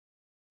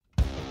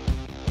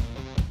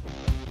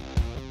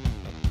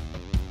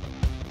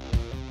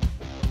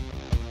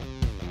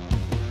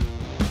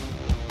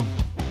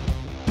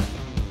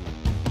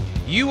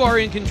You are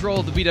in control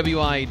of the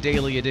BWI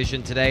Daily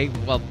edition today.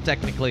 Well,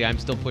 technically, I'm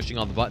still pushing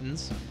all the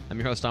buttons. I'm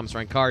your host, Thomas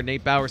Frank Carr.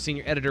 Nate Bauer,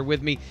 senior editor,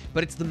 with me.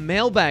 But it's the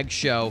mailbag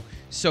show,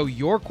 so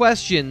your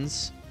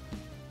questions,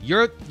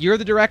 you're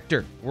the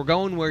director. We're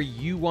going where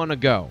you want to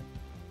go.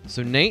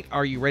 So, Nate,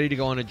 are you ready to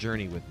go on a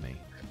journey with me?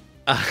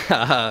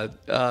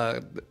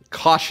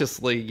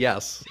 Cautiously,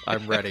 yes,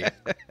 I'm ready.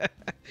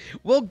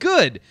 Well,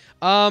 good.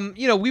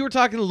 We were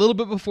talking a little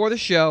bit before the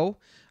show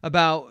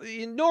about,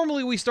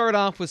 normally we start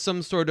off with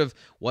some sort of,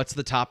 what's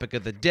the topic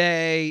of the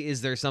day?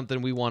 Is there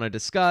something we want to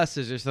discuss?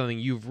 Is there something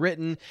you've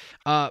written?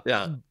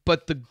 Yeah.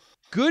 But the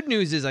good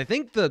news is I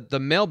think the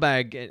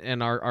mailbag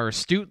and our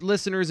astute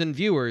listeners and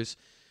viewers,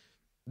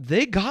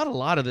 they got a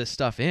lot of this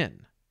stuff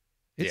in.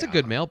 It's a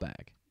good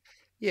mailbag.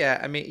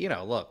 Yeah, I mean,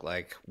 look,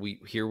 like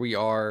here we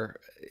are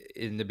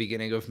in the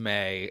beginning of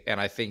May,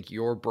 and I think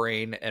your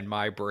brain and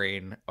my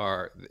brain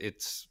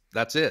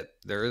that's it.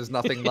 There is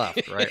nothing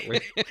left,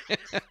 right?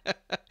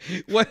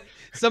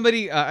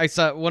 I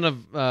saw one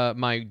of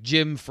my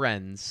gym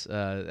friends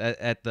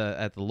at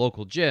the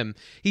local gym.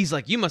 He's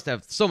like, "You must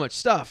have so much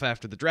stuff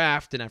after the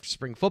draft and after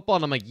spring football,"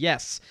 and I'm like,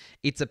 "Yes,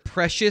 it's a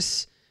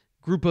precious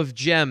group of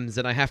gems,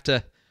 and I have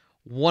to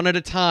one at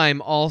a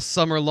time all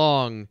summer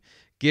long."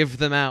 Give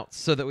them out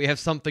so that we have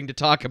something to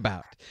talk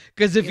about.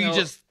 Because if you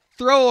just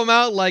throw them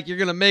out like you're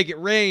going to make it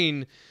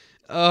rain,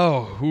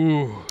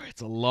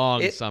 it's a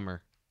long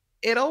summer.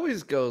 It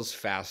always goes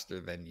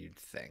faster than you'd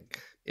think.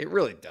 It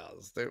really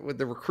does. With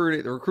the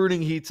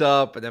recruiting heats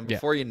up, and then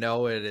before you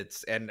know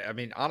it,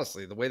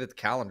 honestly, the way that the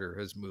calendar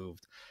has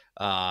moved,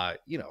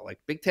 like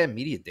Big Ten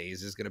Media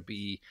Days is going to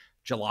be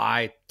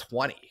July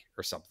 20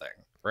 or something.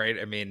 Right.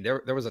 I mean,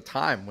 there was a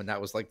time when that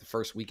was like the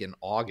first week in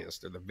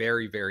August or the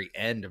very, very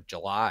end of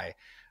July.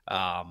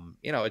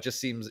 It just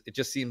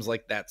seems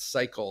like that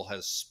cycle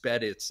has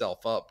sped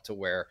itself up to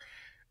where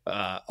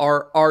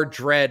our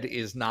dread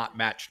is not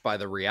matched by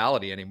the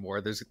reality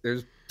anymore. There's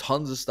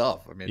tons of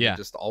stuff. I mean, it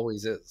just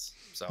always is.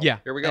 So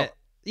here we go.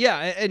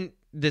 And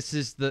this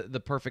is the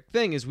perfect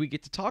thing is we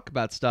get to talk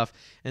about stuff,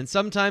 and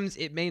sometimes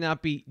it may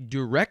not be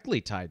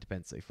directly tied to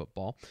Penn State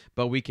football,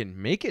 but we can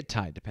make it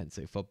tied to Penn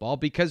State football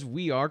because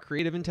we are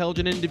creative,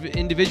 intelligent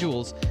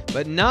individuals,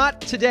 but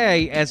not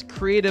today as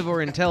creative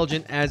or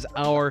intelligent as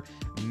our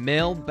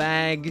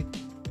mailbag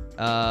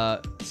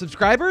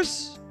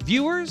subscribers,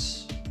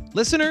 viewers,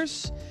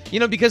 listeners.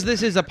 Because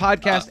this is a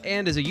podcast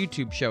and as a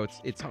YouTube show,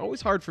 it's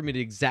always hard for me to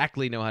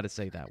exactly know how to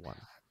say that one.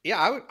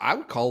 Yeah, I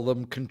would call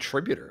them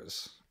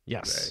contributors.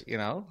 Yes.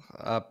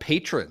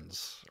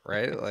 Patrons,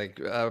 right?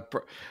 Like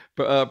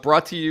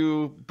brought to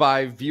you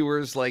by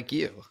viewers like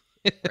you,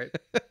 right?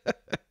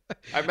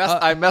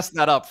 I messed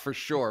that up for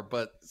sure,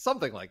 but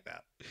something like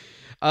that.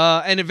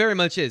 And it very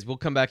much is. We'll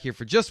come back here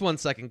for just 1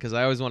 second because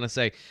I always want to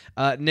say,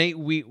 Nate,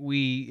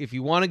 we if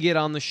you want to get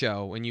on the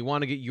show and you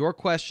want to get your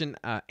question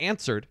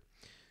answered,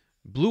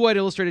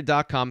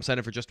 BlueWhiteIllustrated.com, sign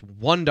up for just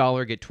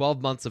 $1, get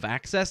 12 months of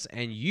access,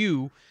 and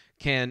you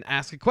can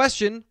ask a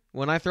question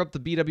when I throw up the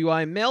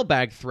BWI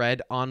mailbag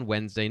thread on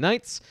Wednesday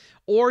nights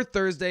or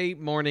Thursday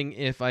morning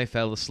if I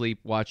fell asleep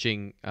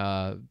watching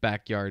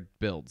Backyard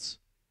Builds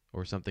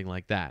or something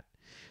like that.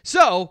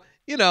 So,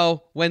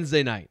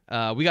 Wednesday night.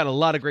 We got a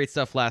lot of great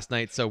stuff last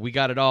night, so we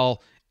got it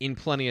all in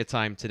plenty of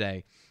time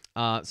today.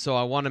 So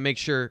I want to make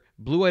sure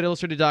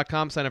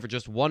BlueWhiteIllustrated.com, sign up for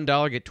just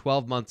 $1, get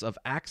 12 months of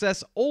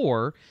access,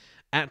 or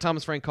at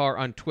Thomas Frank Carr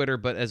on Twitter.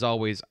 But as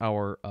always,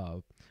 our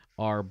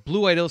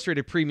Blue White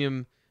Illustrated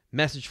Premium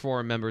message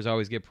forum members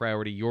always get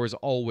priority. Yours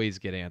always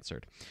get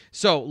answered.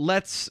 So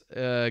let's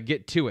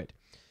get to it.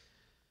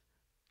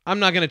 I'm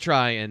not going to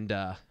try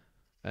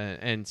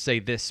and say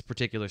this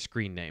particular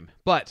screen name,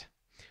 but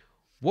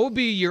what would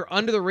be your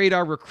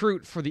under-the-radar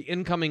recruit for the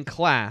incoming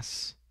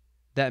class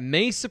that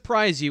may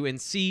surprise you and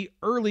see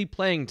early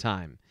playing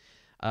time?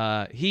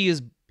 He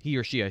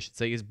or she, I should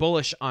say, is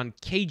bullish on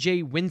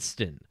KJ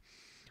Winston.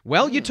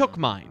 Well, you took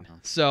mine,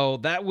 so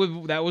that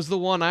was the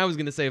one I was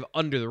going to say of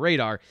under the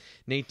radar.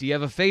 Nate, do you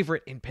have a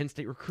favorite in Penn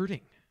State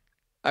recruiting?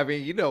 I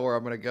mean, you know where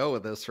I'm going to go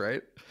with this,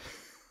 right?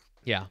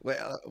 Yeah.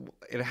 Well,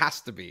 it has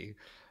to be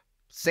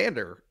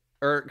Pachetta.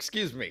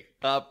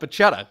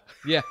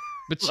 Yeah,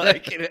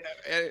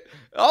 Pachetta.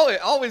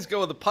 Always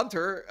go with the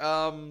punter.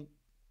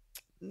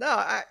 No,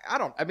 I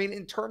don't. I mean,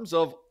 in terms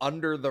of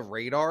under the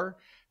radar,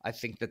 I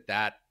think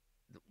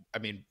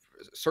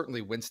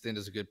certainly Winston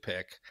is a good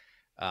pick.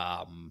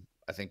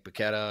 I think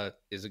Paqueta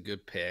is a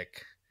good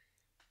pick.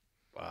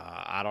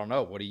 I don't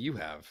know. What do you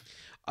have?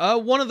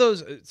 One of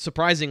those,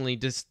 surprisingly,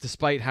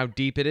 despite how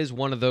deep it is,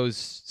 one of those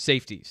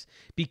safeties.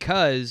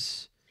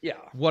 Because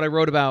what I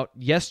wrote about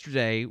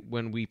yesterday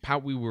when we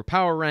were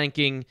power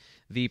ranking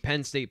the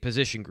Penn State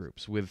position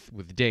groups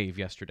with Dave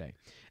yesterday.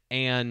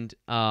 And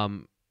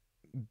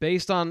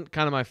based on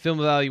kind of my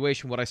film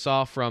evaluation, what I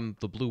saw from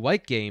the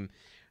blue-white game,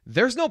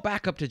 there's no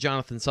backup to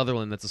Jonathan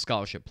Sutherland that's a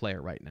scholarship player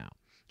right now.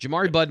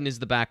 Jamari Budden is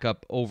the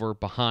backup over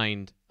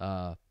behind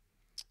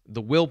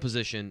the will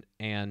position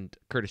and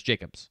Curtis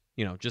Jacobs.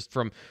 Just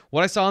from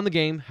what I saw in the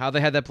game, how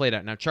they had that played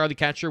out. Now, Charlie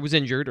Katcher was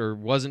injured or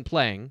wasn't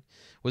playing,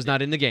 was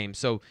not in the game.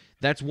 So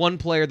that's one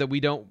player that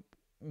we don't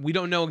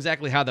know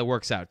exactly how that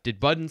works out. Did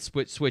Budden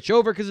switch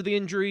over because of the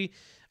injury,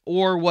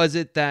 or was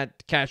it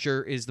that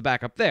Katcher is the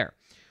backup there?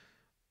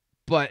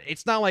 But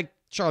it's not like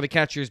Charlie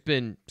Katcher's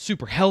been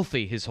super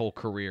healthy his whole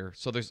career,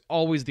 so there's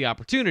always the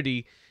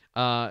opportunity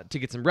to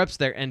get some reps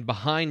there. And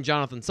behind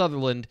Jonathan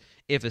Sutherland,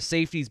 if a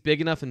safety's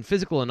big enough and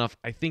physical enough,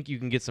 I think you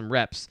can get some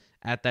reps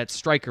at that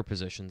striker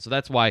position. So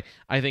that's why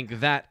I think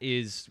that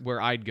is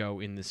where I'd go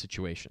in this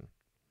situation.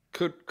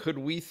 Could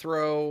we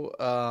throw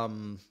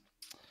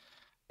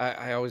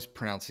I always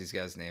pronounce these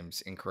guys'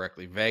 names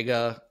incorrectly.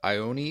 Vega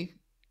Ione,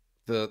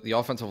 the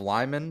offensive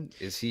lineman,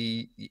 is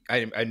he?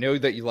 I know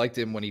that you liked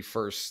him when he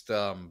first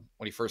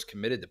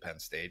committed to Penn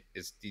State.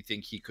 Do you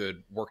think he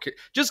could work it?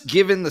 Just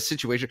given the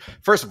situation.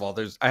 First of all,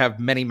 I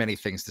have many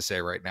things to say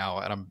right now,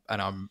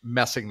 and I'm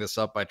messing this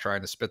up by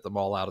trying to spit them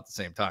all out at the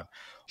same time.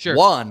 Sure.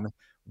 One,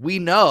 we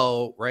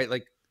know, right?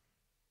 Like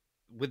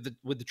with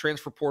the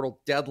transfer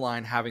portal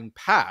deadline having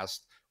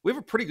passed, we have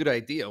a pretty good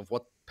idea of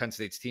what Penn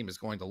State's team is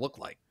going to look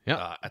like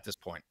at this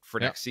point for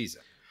next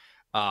season.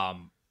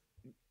 And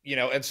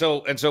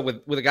so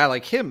with a guy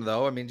like him,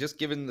 though, I mean, just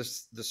given the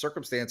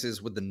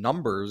circumstances with the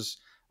numbers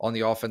on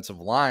the offensive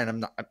line, I'm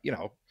not,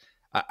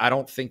 I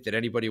don't think that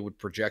anybody would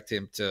project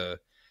him to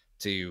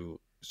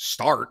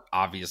start,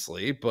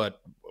 obviously,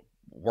 but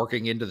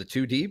working into the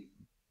 2 deep,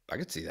 I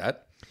could see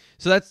that.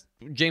 So that's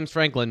James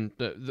Franklin.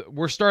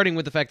 We're starting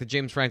with the fact that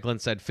James Franklin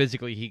said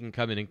physically he can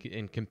come in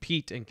and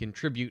compete and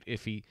contribute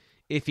if he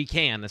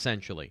can,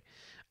 essentially.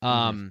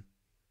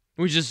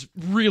 Which is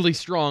really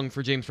strong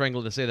for James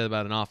Franklin to say that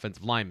about an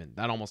offensive lineman.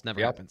 That almost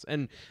never happens.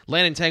 And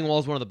Landon Tangwall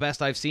is one of the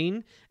best I've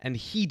seen, and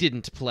he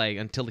didn't play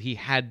until he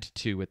had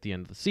to at the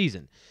end of the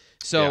season.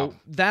 So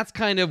that's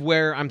kind of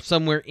where I'm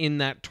somewhere in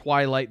that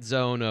twilight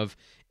zone of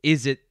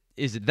is it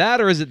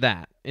that or is it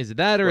that? Is it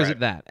that or is it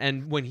that?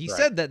 And when he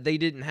said that, they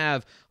didn't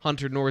have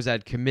Hunter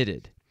Norzad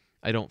committed,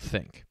 I don't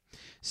think.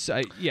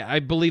 So, I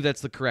believe that's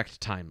the correct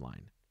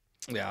timeline.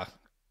 Yeah.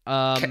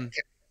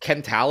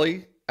 Ken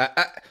Talley?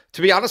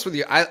 To be honest with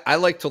you, I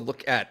like to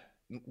look at,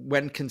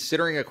 when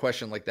considering a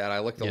question like that, I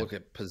like to look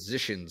at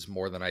positions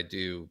more than I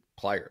do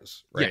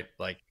players, right?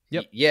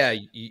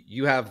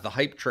 You have the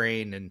hype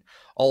train and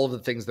all of the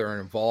things that are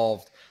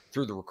involved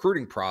through the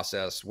recruiting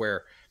process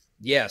where,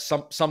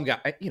 some guy,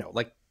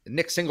 like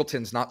Nick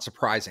Singleton's not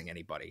surprising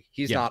anybody.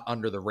 He's not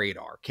under the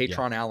radar.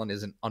 Katron Allen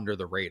isn't under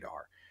the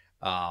radar.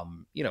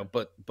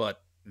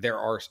 But there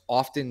are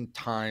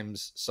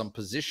oftentimes some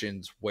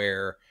positions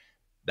where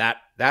that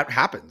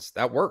happens,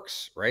 that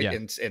works, right?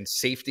 And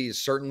safety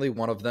is certainly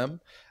one of them.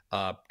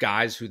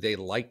 Guys who they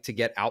like to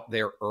get out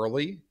there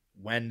early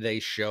when they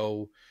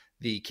show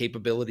the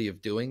capability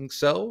of doing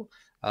so.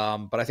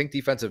 But I think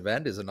defensive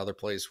end is another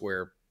place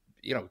where,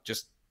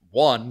 just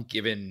one,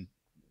 given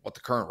what the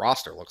current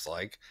roster looks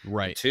like,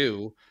 right?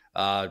 Two,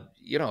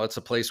 it's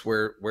a place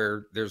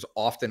where there's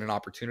often an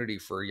opportunity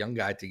for a young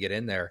guy to get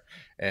in there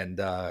and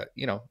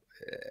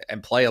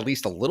and play at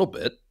least a little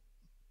bit.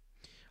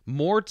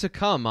 More to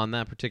come on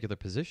that particular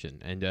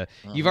position. And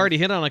you've already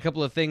hit on a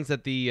couple of things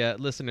that the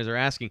listeners are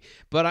asking.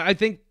 But I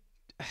think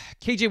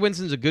KJ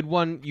Winston's a good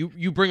one.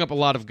 You bring up a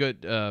lot of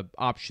good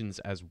options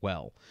as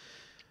well.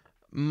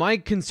 My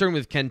concern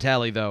with Ken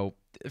Talley, though,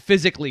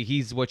 physically,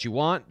 he's what you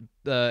want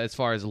as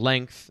far as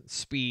length,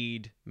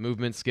 speed,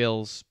 movement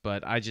skills.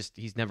 But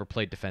he's never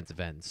played defensive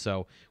end.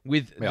 So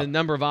with the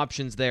number of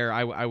options there,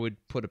 I would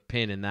put a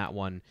pin in that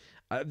one.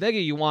 Vega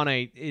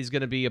Ioane is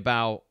going to be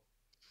about,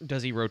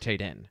 does he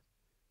rotate in?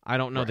 I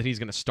don't know that he's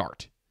going to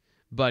start,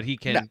 but he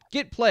can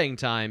get playing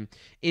time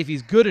if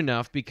he's good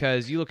enough.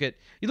 Because you look at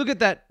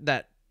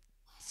that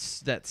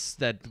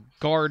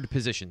guard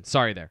position.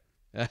 Sorry, there,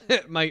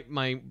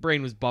 my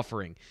brain was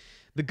buffering.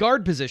 The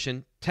guard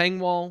position,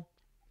 Tangwall,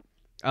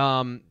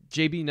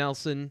 JB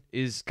Nelson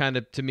is kind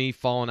of, to me,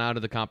 falling out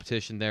of the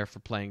competition there for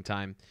playing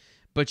time.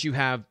 But you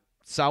have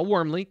Sal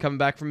Wormley coming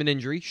back from an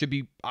injury, should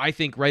be, I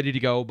think, ready to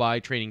go by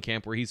training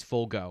camp where he's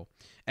full go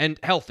and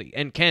healthy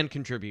and can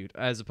contribute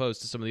as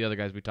opposed to some of the other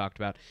guys we talked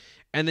about.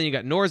 And then you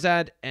got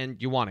Norzad and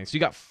Ioane. So you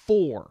got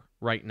 4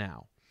 right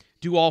now.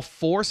 Do all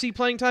 4 see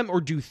playing time or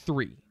do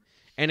 3?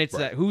 And it's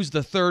that who's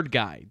the third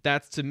guy?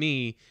 That's, to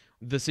me,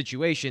 the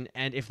situation.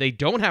 And if they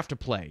don't have to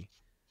play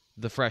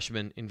the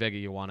freshman in Vega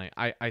Ioane,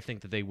 I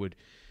think that they would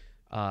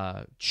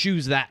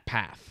choose that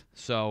path.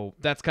 So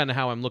that's kind of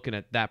how I'm looking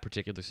at that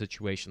particular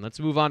situation. Let's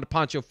move on to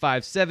Poncho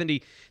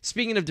 570.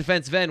 Speaking of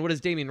defensive end, what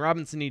does Damian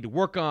Robinson need to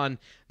work on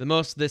the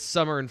most this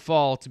summer and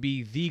fall to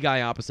be the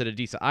guy opposite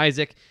Adisa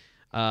Isaac,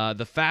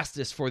 the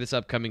fastest for this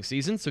upcoming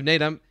season? So,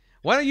 Nate,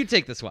 why don't you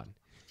take this one?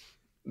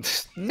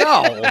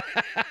 No.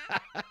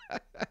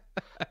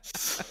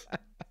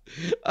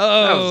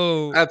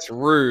 That's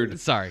rude.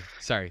 Sorry.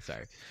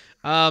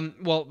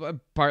 Well,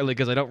 partly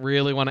because I don't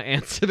really want to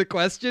answer the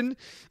question.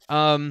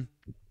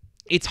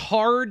 It's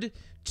hard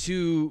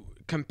to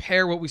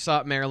compare what we saw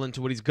at Maryland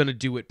to what he's going to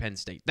do at Penn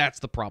State. That's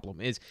the problem.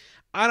 Is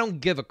I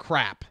don't give a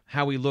crap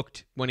how he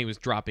looked when he was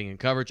dropping in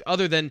coverage,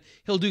 other than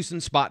he'll do some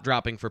spot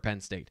dropping for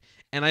Penn State.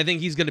 And I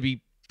think he's going to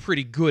be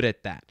pretty good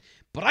at that.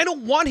 But I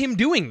don't want him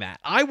doing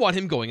that. I want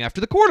him going after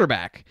the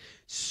quarterback.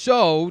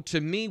 So, to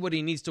me, what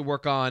he needs to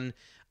work on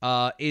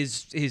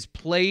is his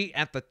play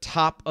at the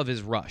top of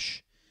his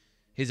rush.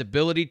 His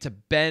ability to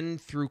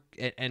bend through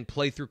and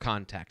play through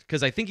contact.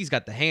 Because I think he's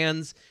got the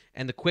hands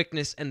and the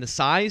quickness and the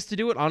size to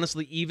do it.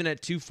 Honestly, even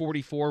at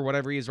 244,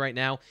 whatever he is right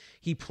now,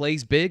 he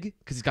plays big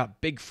because he's got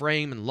big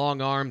frame and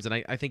long arms, and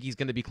I think he's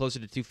going to be closer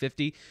to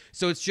 250.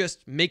 So it's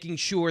just making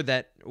sure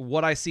that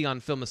what I see on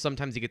film is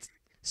sometimes he gets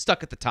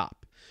stuck at the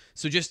top.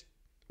 So just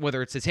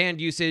whether it's his hand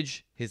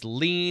usage, his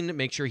lean,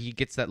 make sure he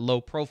gets that low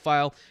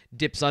profile,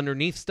 dips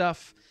underneath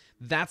stuff.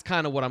 That's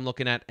kind of what I'm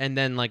looking at. And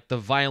then, like, the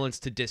violence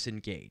to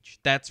disengage.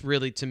 That's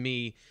really, to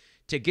me,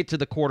 to get to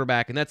the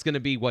quarterback, and that's going to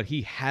be what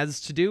he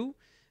has to do.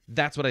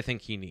 That's what I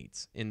think he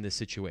needs in this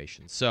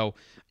situation. So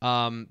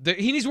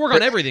he needs to work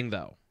on everything,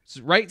 though,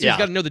 right? So he's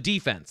got to know the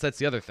defense. That's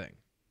the other thing.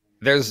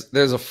 There's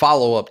a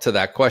follow-up to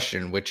that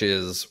question, which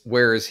is,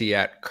 where is he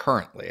at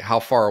currently? How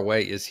far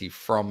away is he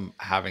from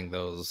having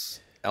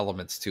those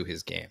elements to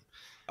his game?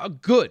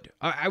 Good.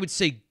 I would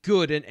say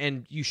good,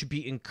 and you should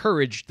be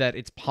encouraged that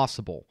it's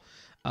possible.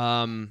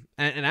 And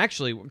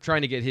actually, I'm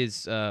trying to get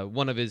his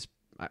one of his,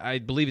 I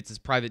believe it's his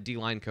private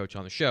D-line coach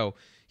on the show.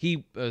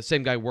 He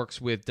same guy works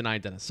with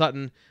Dennis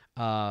Sutton.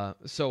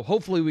 So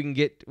hopefully we can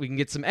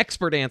get some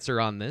expert answer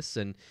on this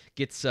and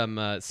get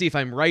some see if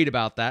I'm right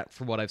about that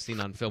for what I've seen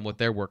on film, what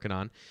they're working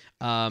on.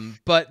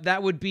 But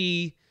that would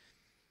be,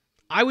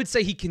 I would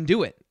say he can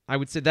do it. I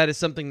would say that is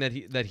something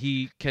that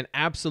he can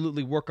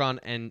absolutely work on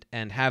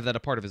and have that a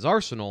part of his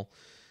arsenal.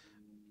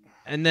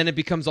 And then it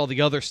becomes all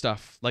the other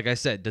stuff. Like I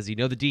said, does he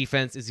know the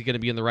defense? Is he going to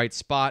be in the right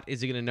spot? Is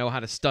he going to know how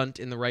to stunt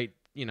in the right,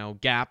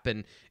 gap?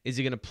 And is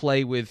he going to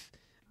play with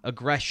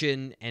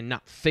aggression and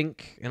not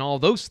think and all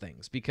those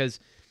things? Because,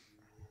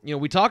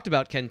 we talked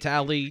about Ken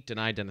Talley,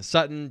 Dennis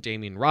Sutton,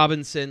 Damian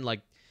Robinson. Like,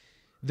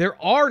 there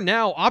are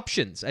now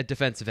options at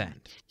defensive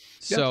end.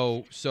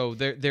 Yeah. So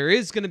there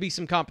is going to be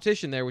some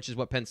competition there, which is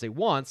what Penn State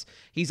wants.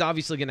 He's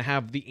obviously going to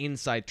have the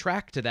inside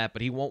track to that,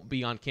 but he won't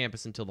be on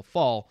campus until the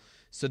fall.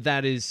 So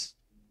that is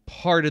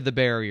part of the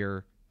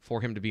barrier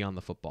for him to be on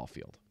the football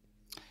field.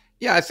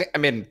 Yeah,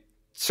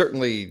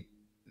 certainly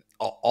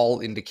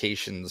all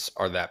indications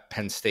are that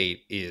Penn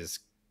State is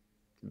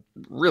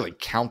really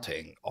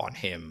counting on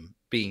him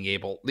being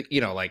able,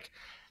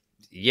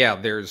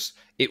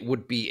 it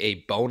would be a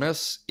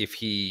bonus if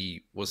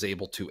he was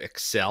able to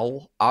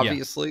excel,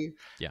 obviously.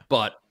 Yeah.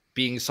 But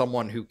being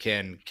someone who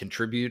can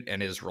contribute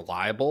and is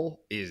reliable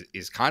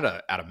is kind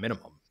of at a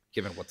minimum,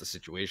 given what the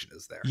situation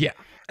is there. Yeah.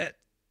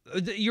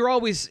 You're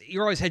always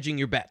hedging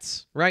your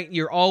bets, right?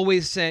 You're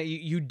always saying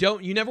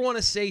you never want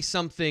to say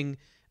something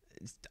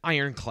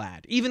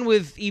ironclad. Even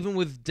with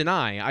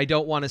Nittany, I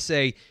don't want to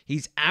say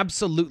he's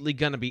absolutely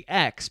going to be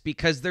X,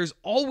 because there's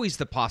always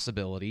the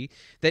possibility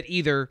that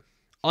either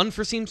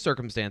unforeseen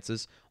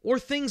circumstances or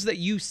things that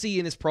you see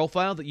in his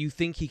profile that you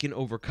think he can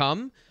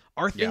overcome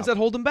are things that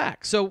hold him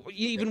back. So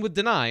even with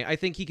Nittany, I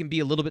think he can be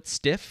a little bit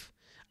stiff.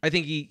 I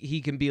think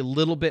he can be a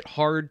little bit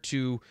hard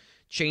to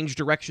change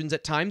directions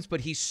at times,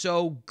 but he's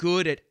so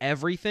good at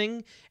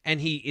everything,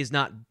 and he is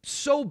not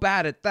so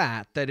bad at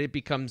that it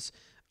becomes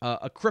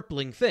a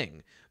crippling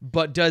thing.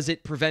 But does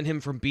it prevent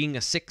him from being a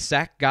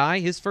 6-sack guy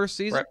his first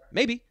season? Right.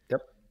 Maybe.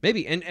 Yep.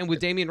 Maybe. And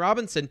with Damian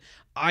Robinson,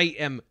 I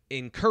am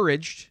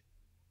encouraged,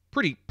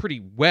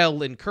 pretty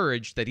well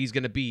encouraged, that he's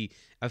going to be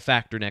a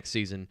factor next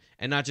season,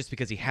 and not just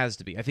because he has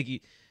to be. I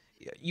think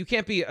you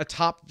can't be a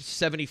top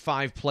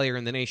 75 player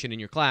in the nation in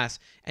your class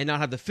and not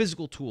have the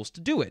physical tools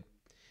to do it.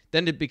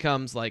 Then it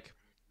becomes like,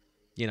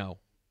 the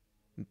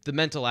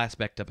mental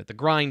aspect of it, the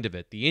grind of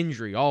it, the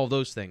injury, all of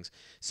those things.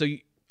 So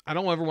I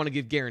don't ever want to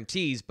give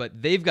guarantees, but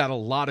they've got a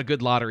lot of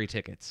good lottery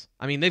tickets.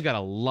 I mean, they've got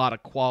a lot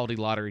of quality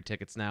lottery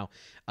tickets now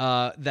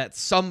that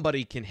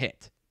somebody can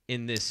hit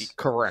in this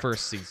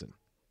first season.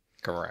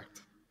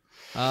 Correct.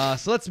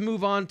 So let's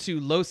move on to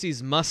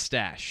Losi's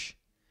mustache.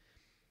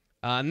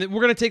 And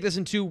we're going to take this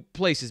in two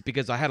places,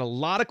 because I had a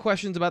lot of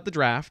questions about the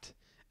draft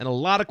and a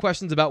lot of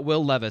questions about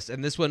Will Levis,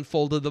 and this one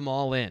folded them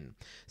all in.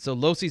 So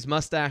Losi's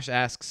mustache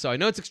asks, so I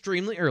know it's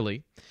extremely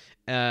early.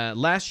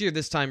 Last year,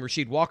 this time,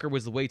 Rasheed Walker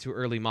was the way too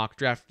early mock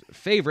draft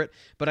favorite,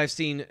 but I've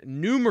seen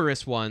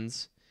numerous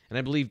ones, and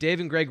I believe Dave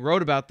and Greg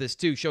wrote about this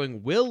too,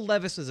 showing Will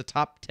Levis as a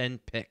top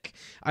 10 pick.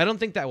 I don't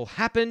think that will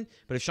happen,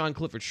 but if Sean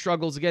Clifford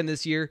struggles again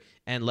this year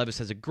and Levis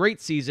has a great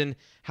season,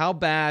 how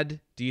bad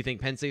do you think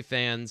Penn State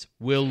fans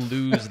will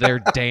lose their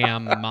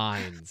damn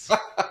minds?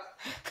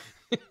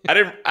 I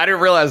didn't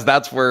realize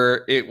that's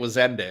where it was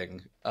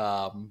ending.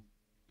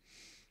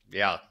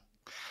 Yeah.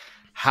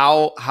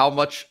 How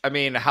much? I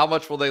mean, how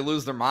much will they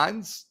lose their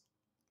minds?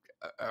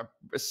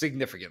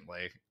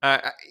 Significantly.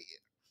 I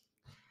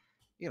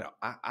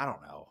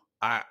don't know.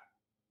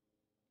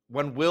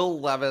 When Will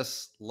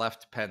Levis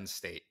left Penn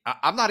State,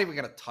 I'm not even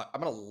going to touch.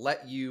 I'm going to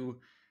let you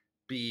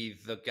be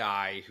the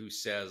guy who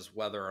says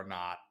whether or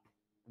not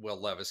Will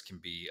Levis can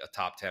be a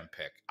top 10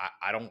 pick.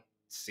 I don't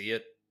see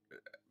it.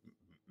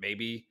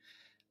 Maybe.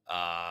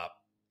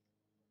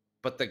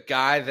 But the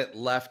guy that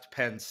left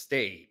Penn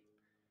State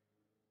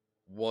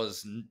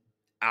was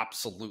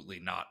absolutely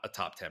not a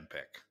top 10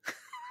 pick.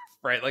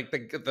 Right? Like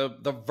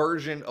the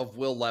version of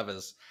Will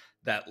Levis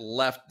that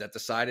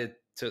decided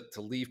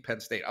to leave Penn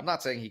State. I'm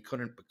not saying he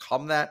couldn't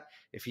become that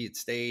if he had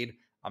stayed.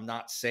 I'm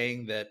not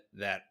saying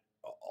that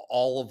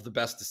all of the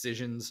best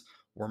decisions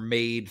were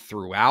made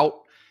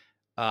throughout.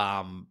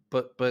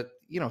 But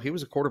he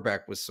was a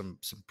quarterback with some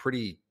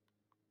pretty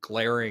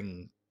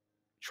glaring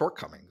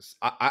shortcomings.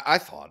 I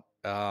thought,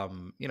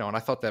 and I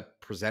thought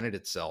that presented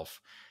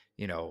itself,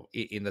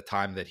 in the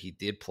time that he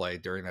did play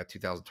during that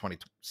 2020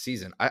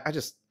 season. I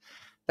just,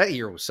 that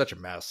year was such a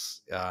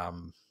mess.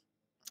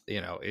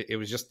 It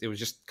was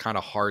just kind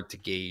of hard to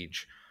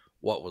gauge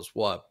what was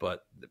what,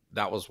 but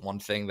that was one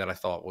thing that I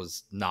thought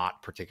was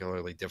not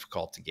particularly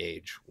difficult to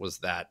gauge, was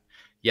that,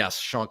 yes,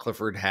 Sean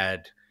Clifford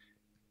had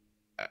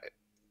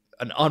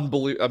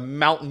a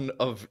mountain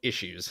of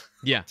issues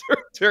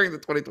during the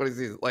 2020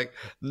 season. Like,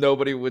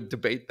 nobody would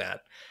debate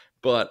that.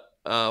 But,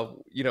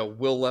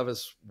 Will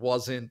Levis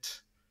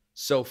wasn't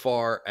so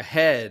far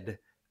ahead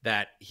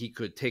that he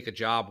could take a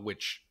job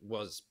which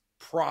was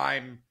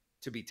prime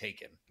to be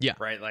taken. Yeah.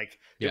 Right. Like,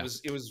 it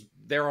was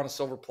there on a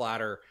silver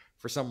platter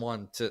for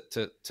someone to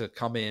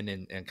come in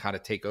and kind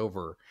of take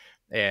over.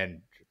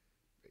 And,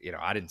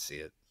 I didn't see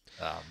it.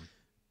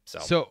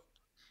 So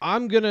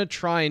I'm going to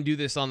try and do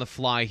this on the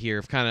fly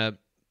here.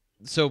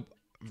 So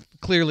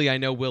clearly I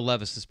know Will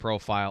Levis's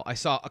profile. I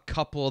saw a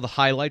couple of the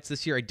highlights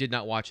this year. I did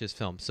not watch his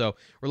film. So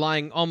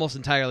relying almost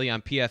entirely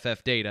on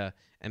PFF data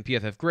and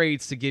PFF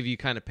grades to give you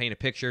paint a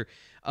picture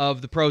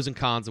of the pros and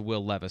cons of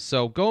Will Levis.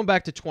 So going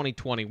back to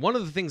 2020, one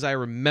of the things I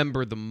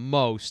remember the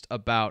most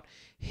about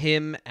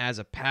him as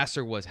a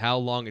passer was how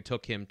long it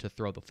took him to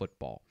throw the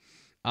football.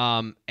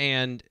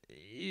 And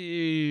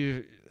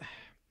it's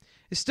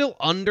still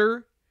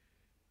under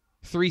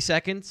 3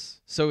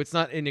 seconds, so it's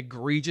not an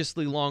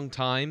egregiously long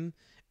time,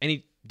 and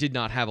he did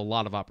not have a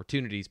lot of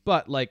opportunities.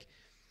 But,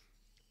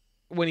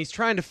 when he's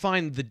trying to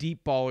find the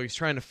deep ball,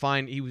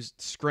 he was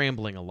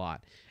scrambling a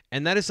lot.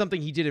 And that is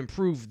something he did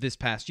improve this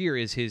past year,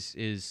 is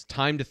his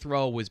time to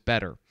throw was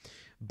better.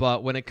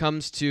 But when it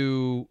comes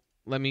to,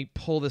 let me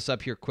pull this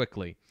up here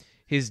quickly,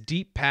 his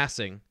deep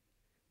passing,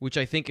 which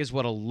I think is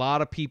what a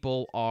lot of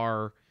people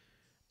are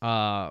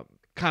kind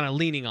of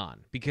leaning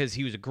on, because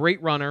he was a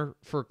great runner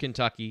for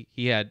Kentucky.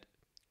 He had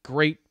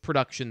great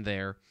production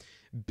there.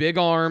 Big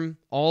arm,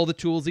 all the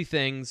toolsy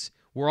things.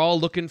 We're all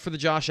looking for the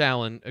Josh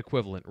Allen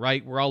equivalent,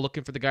 right? We're all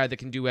looking for the guy that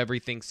can do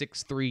everything,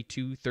 6'3",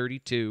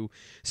 232.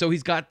 So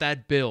he's got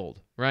that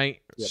build,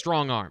 right? Yep.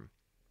 Strong arm.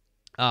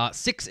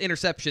 6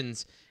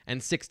 interceptions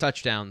and 6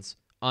 touchdowns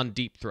on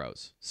deep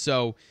throws.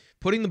 So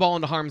putting the ball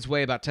into harm's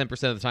way about 10%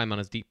 of the time on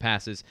his deep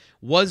passes,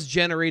 was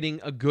generating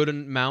a good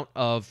amount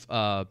of,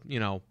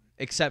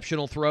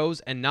 exceptional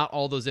throws, and not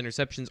all those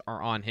interceptions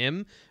are on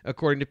him,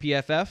 according to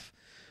PFF.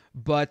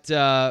 But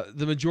the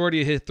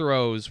majority of his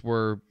throws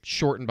were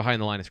short and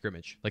behind the line of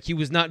scrimmage. Like, he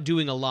was not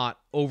doing a lot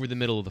over the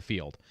middle of the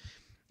field.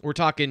 We're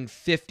talking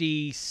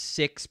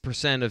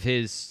 56% of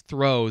his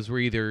throws were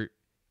either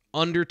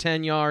under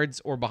 10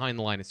 yards or behind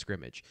the line of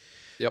scrimmage.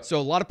 Yep. So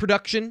a lot of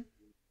production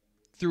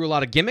through a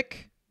lot of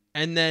gimmick,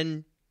 and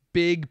then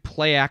big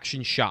play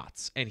action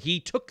shots. And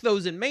he took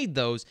those and made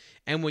those.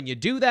 And when you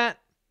do that,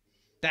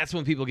 that's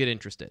when people get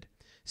interested.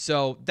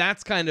 So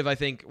that's I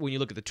think, when you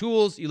look at the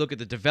tools, you look at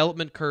the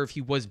development curve, he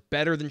was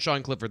better than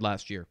Sean Clifford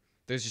last year.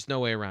 There's just no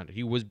way around it.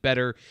 He was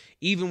better,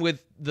 even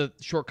with the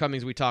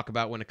shortcomings we talk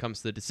about when it comes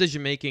to the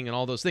decision-making and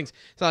all those things.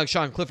 It's not like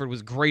Sean Clifford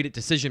was great at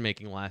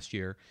decision-making last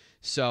year.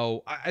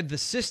 So the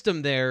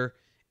system there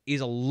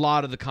is a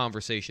lot of the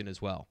conversation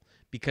as well,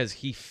 because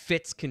he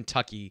fits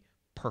Kentucky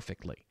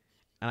perfectly.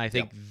 And I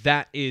think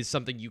that is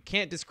something you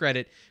can't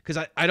discredit,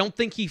 because I don't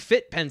think he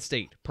fit Penn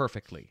State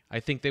perfectly. I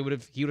think he would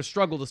have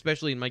struggled,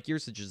 especially in Mike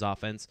Yurcich's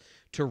offense,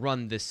 to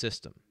run this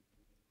system.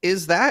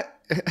 Is that,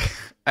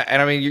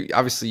 and I mean,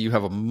 obviously you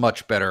have a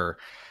much better,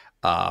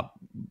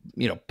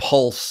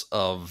 pulse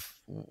of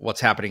what's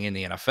happening in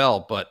the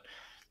NFL, but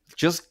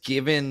just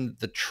given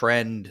the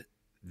trend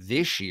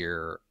this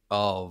year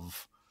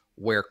of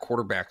where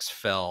quarterbacks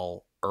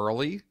fell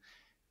early,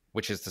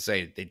 which is to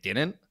say they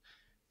didn't.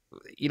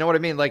 You know what I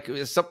mean? Like,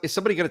 is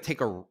somebody going to take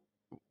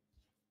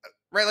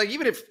right? Like,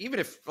 even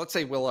if let's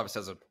say Will Levis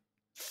has a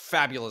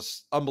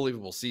fabulous,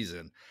 unbelievable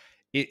season,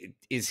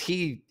 is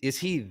he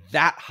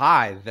that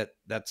high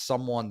that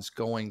someone's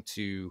going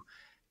to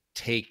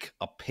take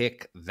a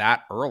pick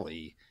that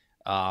early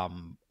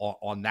on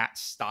that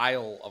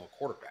style of a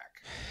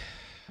quarterback?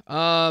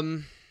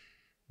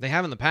 They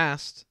have in the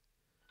past.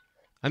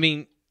 I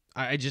mean,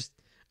 I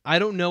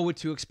don't know what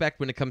to expect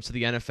when it comes to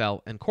the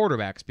NFL and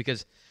quarterbacks,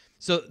 because.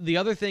 So the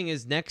other thing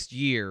is, next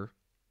year,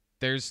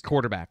 there's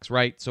quarterbacks,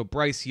 right? So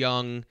Bryce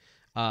Young,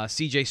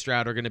 C.J.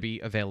 Stroud are going to be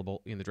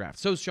available in the draft.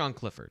 So is Sean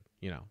Clifford,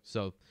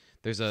 So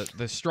there's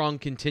the strong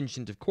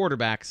contingent of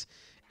quarterbacks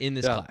in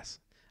this class.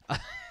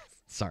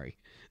 Sorry.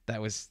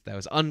 That was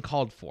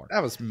uncalled for.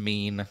 That was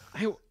mean.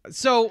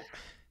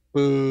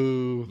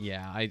 Boo.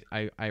 Yeah,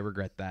 I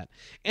regret that.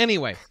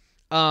 Anyway,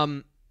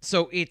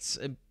 so it's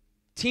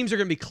teams are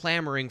going to be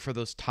clamoring for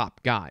those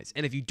top guys,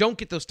 and if you don't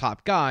get those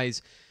top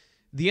guys,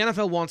 the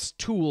NFL wants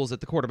tools at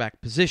the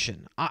quarterback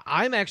position.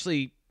 I'm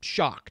actually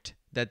shocked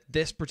that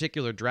this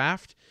particular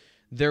draft,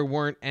 there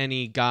weren't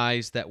any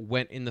guys that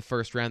went in the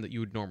first round that you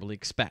would normally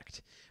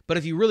expect. But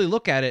if you really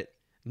look at it,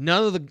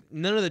 none of the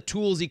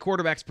toolsy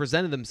quarterbacks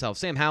presented themselves.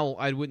 Sam Howell,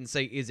 I wouldn't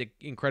say is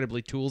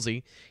incredibly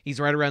toolsy. He's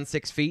right around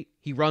 6 feet.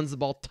 He runs the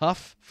ball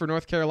tough for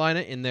North Carolina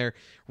in their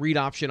read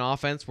option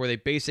offense, where they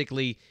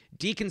basically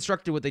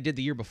deconstructed what they did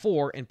the year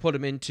before and put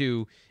him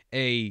into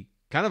a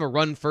kind of a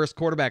run-first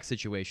quarterback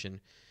situation.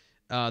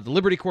 The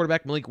Liberty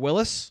quarterback, Malik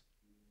Willis,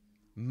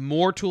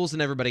 more tools than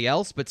everybody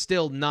else, but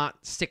still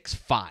not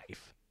 6'5".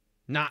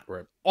 Not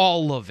right.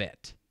 All of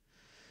it.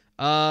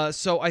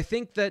 So I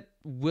think that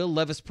Will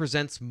Levis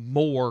presents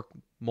more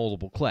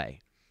moldable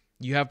clay.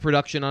 You have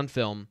production on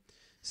film,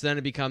 so then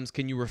it becomes,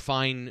 can you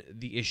refine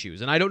the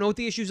issues? And I don't know what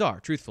the issues are,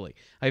 truthfully.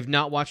 I have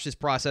not watched his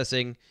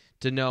processing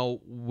to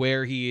know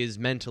where he is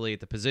mentally at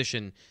the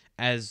position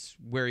as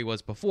where he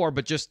was before,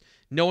 but just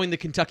knowing the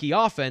Kentucky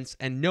offense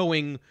and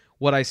knowing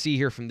what I see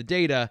here from the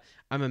data,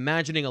 I'm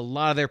imagining a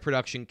lot of their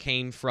production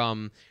came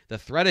from the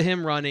threat of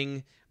him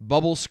running,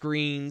 bubble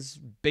screens,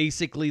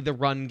 basically the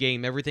run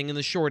game, everything in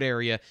the short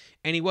area,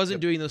 and he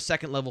wasn't doing those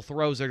second-level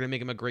throws that are going to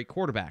make him a great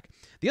quarterback.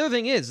 The other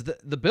thing is,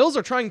 the Bills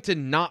are trying to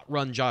not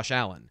run Josh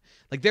Allen.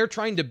 Like, they're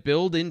trying to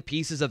build in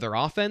pieces of their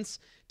offense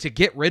to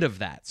get rid of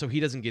that so he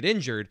doesn't get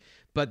injured,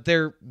 but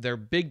their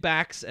big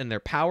backs and their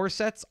power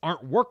sets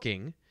aren't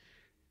working,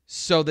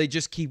 so they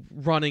just keep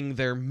running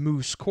their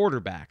moose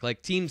quarterback.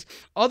 Like, teams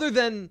other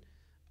than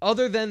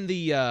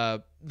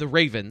the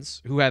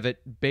Ravens, who have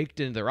it baked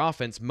into their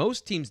offense,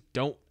 most teams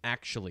don't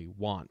actually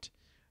want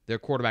their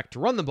quarterback to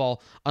run the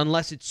ball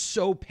unless it's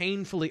so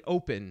painfully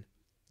open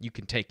you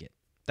can take it.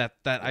 That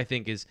I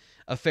think is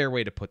a fair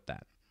way to put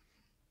that.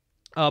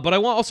 But I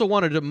also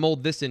wanted to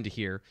mold this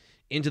into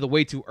the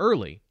way too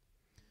early.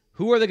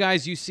 Who are the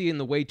guys you see in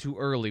the way too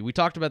early? We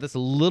talked about this a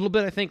little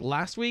bit, I think,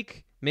 last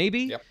week,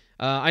 maybe. Yep.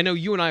 I know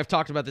you and I have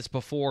talked about this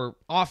before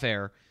off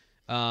air,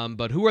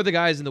 but who are the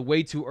guys in the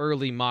way too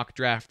early mock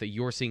draft that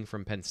you're seeing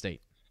from Penn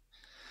State?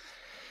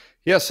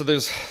 Yeah, so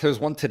there's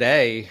one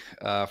today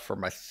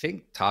from, I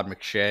think, Todd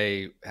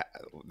McShay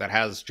that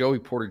has Joey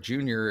Porter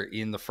Jr.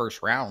 in the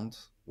first round,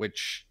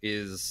 which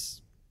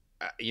is,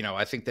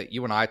 I think that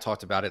you and I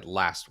talked about it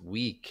last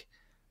week,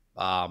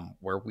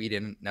 where we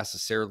didn't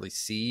necessarily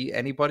see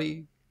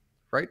anybody,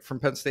 right,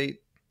 from Penn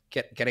State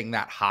getting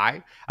that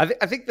high. I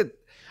think that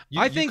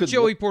I think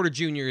Joey Porter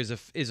Jr. is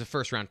a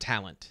first round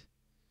talent.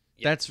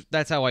 Yeah.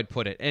 That's how I'd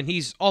put it, and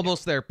he's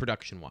almost there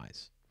production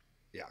wise.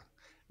 Yeah.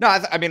 No,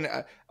 I mean,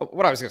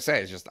 what I was going to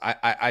say is just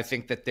I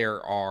think that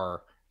there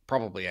are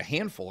probably a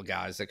handful of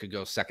guys that could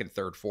go second,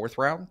 third, fourth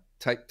round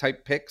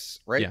type picks,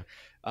 right?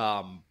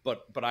 Yeah.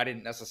 But I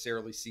didn't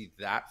necessarily see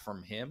that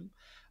from him.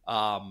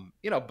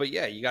 But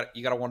yeah, you got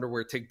to wonder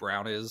where Tig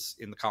Brown is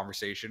in the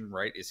conversation,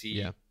 right? Is he?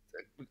 Yeah.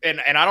 And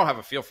I don't have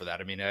a feel for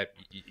that. I mean,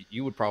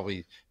 you would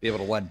probably be able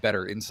to lend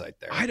better insight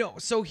there. I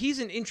don't. So he's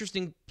an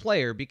interesting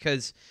player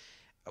because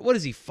what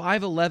is he?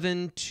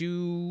 5'11",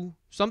 2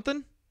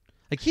 something?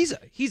 Like he's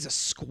a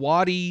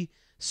squatty,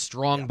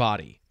 strong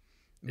body,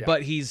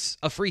 but he's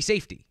a free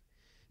safety.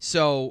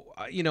 So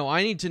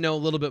I need to know a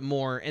little bit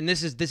more. And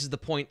this is the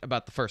point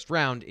about the first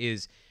round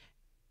is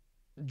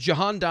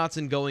Jahan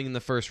Dotson going in the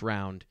first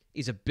round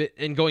is a bit,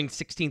 and going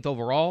 16th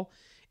overall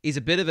is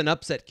a bit of an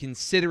upset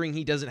considering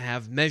he doesn't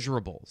have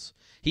measurables.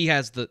 He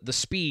has the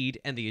speed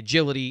and the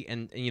agility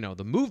and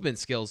the movement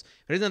skills,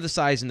 but he doesn't have the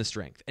size and the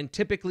strength. And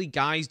typically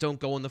guys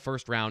don't go in the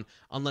first round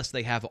unless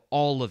they have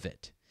all of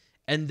it.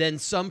 And then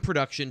some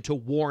production to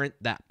warrant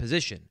that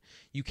position.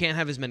 You can't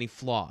have as many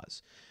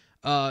flaws.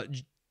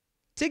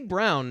 Tig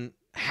Brown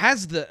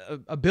has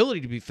the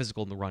ability to be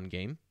physical in the run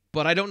game,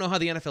 but I don't know how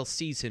the NFL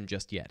sees him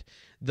just yet.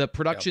 The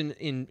production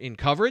in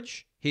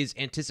coverage, his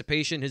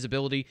anticipation, his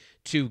ability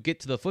to get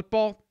to the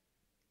football,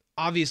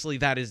 obviously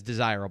that is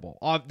desirable.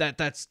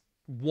 That's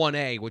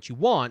 1A, what you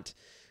want.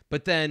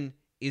 But then,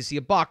 is he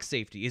a box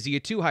safety? Is he a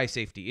too-high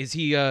safety? Is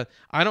he I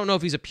don't know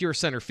if he's a pure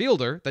center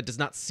fielder. That does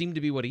not seem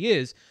to be what he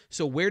is.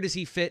 So where does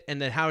he fit,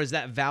 and then how is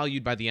that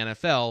valued by the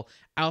NFL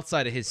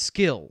outside of his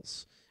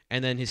skills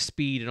and then his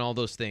speed and all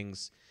those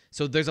things?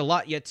 So there's a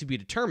lot yet to be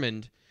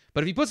determined.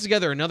 But if he puts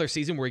together another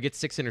season where he gets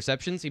 6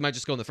 interceptions, he might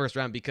just go in the first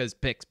round because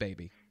picks,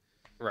 baby.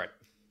 Right.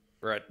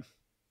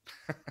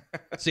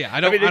 So yeah,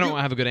 I don't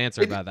have a good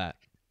answer about that.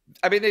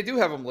 I mean, they do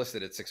have him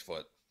listed at 6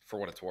 foot for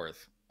what it's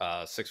worth.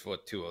 6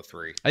 foot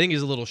 203. I think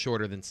he's a little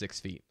shorter than 6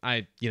 feet.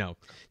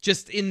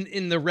 Just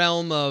in the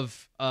realm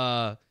of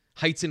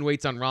heights and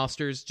weights on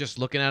rosters, just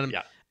looking at him.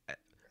 Yeah.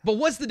 But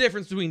what's the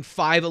difference between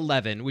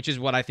 5'11", which is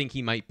what I think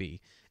he might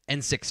be,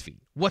 and 6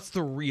 feet? What's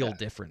the real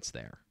difference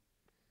there?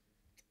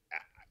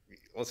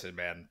 Listen,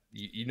 man,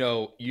 you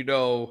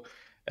know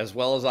as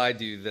well as I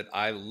do that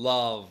I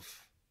love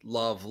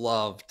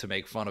to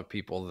make fun of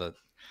people that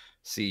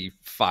see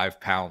 5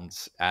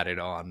 pounds added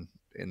on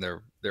in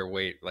their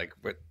weight. Like,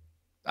 but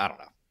I don't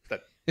know.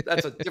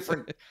 That's a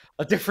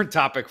different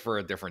topic for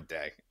a different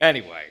day.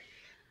 Anyway,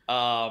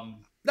 no,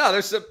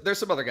 there's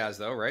some other guys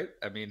though, right?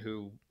 I mean,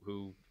 who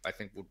I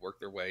think would work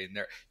their way in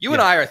there. You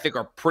and I think,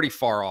 are pretty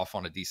far off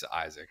on Adisa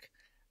Isaac,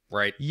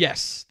 right?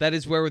 Yes, that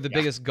is where the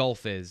biggest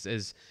gulf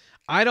is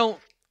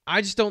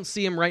I just don't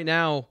see him right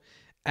now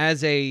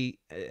as a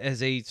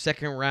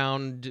second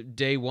round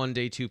day 1,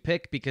 day 2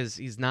 pick because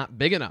he's not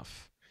big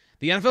enough.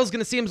 The NFL is going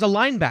to see him as a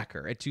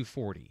linebacker at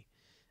 240.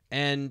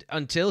 And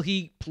until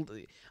he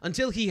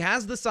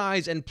has the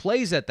size and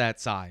plays at that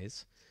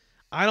size,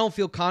 I don't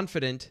feel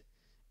confident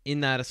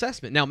in that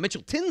assessment. Now,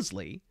 Mitchell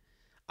Tinsley,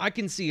 I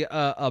can see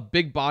a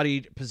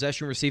big-bodied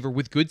possession receiver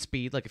with good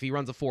speed, like if he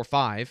runs a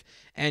 4.5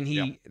 and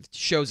he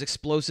shows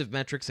explosive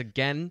metrics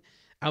again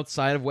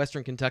outside of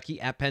Western Kentucky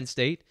at Penn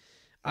State.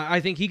 I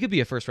think he could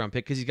be a first-round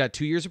pick because he's got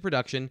 2 years of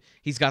production,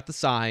 he's got the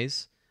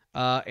size,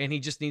 and he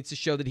just needs to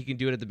show that he can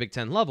do it at the Big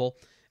Ten level.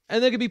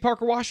 And there could be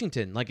Parker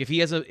Washington. Like if he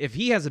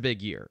has a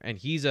big year and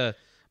he's a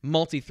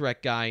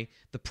multi-threat guy,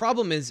 the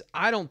problem is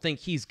I don't think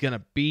he's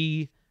gonna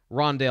be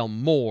Rondale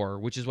Moore,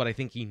 which is what I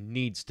think he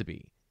needs to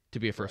be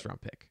a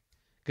first-round pick,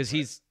 because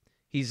he's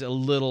a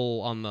little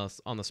on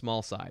the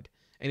small side,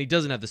 and he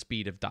doesn't have the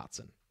speed of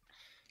Dotson.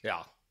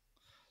 Yeah.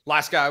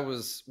 Last guy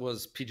was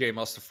PJ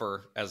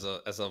Mustipher as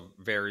a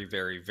very,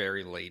 very,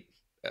 very late,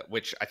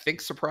 which I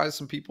think surprised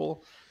some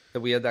people that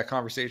we had that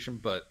conversation.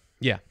 But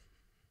yeah,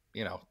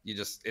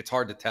 it's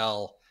hard to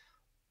tell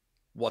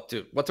what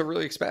to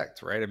really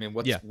expect, right? I mean,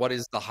 what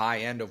is the high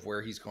end of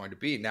where he's going to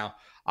be? Now,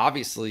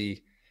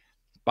 obviously,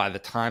 by the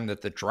time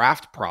that the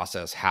draft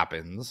process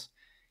happens,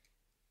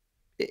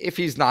 if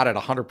he's not at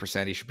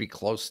 100%, he should be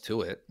close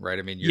to it, right?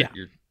 I mean,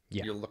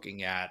 you're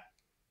looking at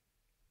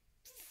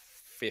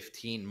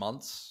 15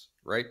 months,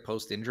 right?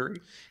 Post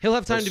injury. He'll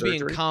have time to be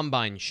in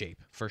combine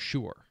shape for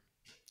sure.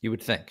 You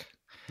would think.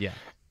 Yeah.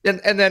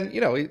 And then,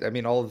 I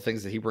mean, all of the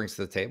things that he brings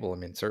to the table, I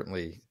mean,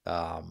 certainly,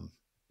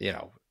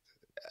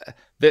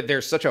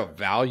 there's such a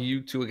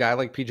value to a guy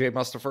like PJ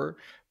Mustipher,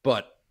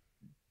 but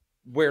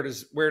where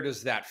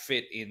does that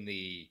fit in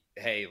the,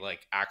 hey,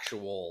 like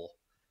actual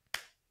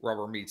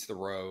rubber meets the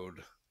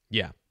road?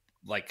 Yeah.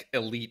 Like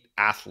elite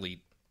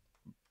athlete,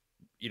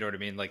 you know what I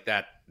mean? Like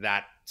that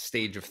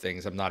stage of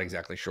things. I'm not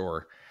exactly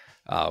sure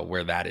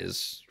where that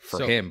is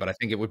for him, but I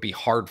think it would be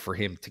hard for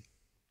him to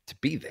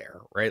be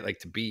there, right? Like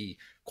to be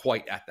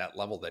quite at that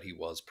level that he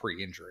was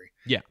pre-injury.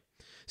 Yeah.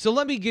 So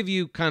let me give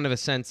you kind of a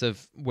sense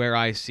of where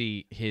I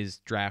see his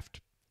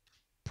draft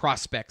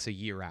prospects a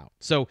year out.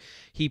 So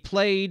he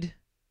played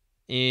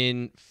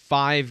in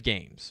 5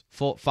 games,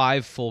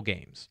 5 full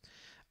games.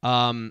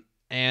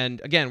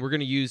 And again, we're going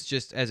to use,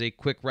 just as a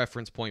quick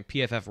reference point,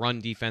 PFF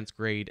run defense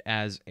grade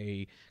as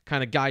a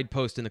kind of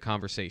guidepost in the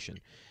conversation.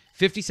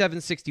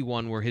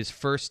 57-61 were his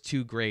first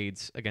 2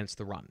 grades against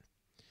the run.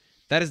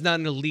 That is not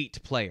an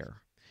elite player.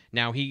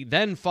 Now, he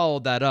then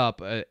followed that up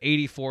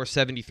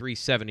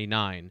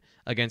 84-73-79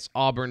 against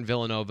Auburn,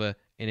 Villanova,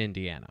 and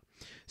Indiana.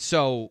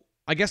 So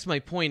I guess my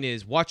point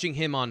is, watching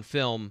him on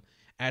film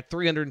at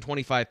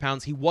 325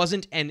 pounds, he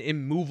wasn't an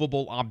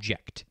immovable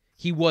object.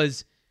 He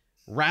was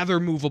rather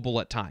movable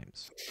at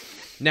times.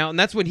 Now, and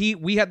that's when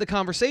we had the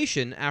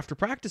conversation after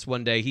practice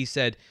one day. He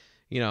said,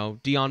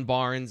 Deion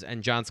Barnes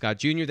and John Scott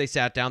Jr., they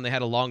sat down, they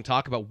had a long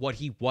talk about what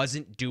he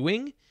wasn't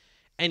doing,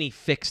 and he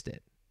fixed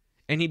it.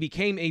 And he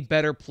became a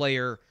better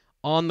player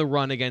on the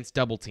run against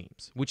double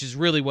teams, which is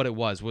really what it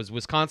was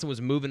Wisconsin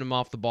was moving him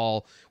off the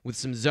ball with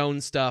some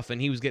zone stuff,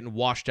 and he was getting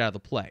washed out of the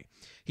play.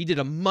 He did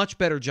a much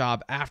better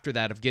job after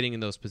that of getting in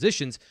those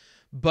positions,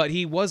 but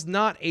he was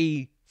not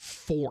a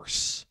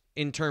force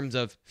in terms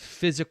of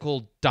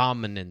physical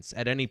dominance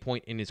at any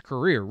point in his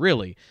career,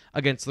 really,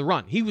 against the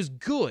run. He was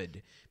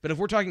good, but if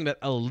we're talking about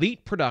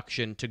elite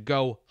production to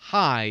go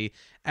high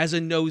as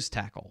a nose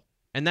tackle,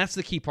 and that's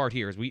the key part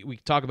here, is we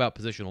talk about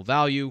positional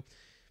value.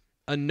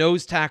 A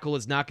nose tackle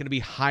is not going to be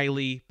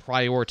highly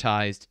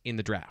prioritized in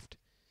the draft.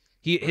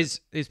 His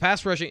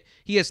pass rushing,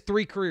 he has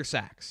 3 career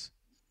sacks.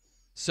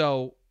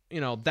 So,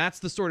 that's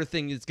the sort of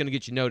thing that's going to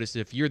get you noticed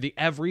if you're the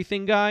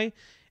everything guy,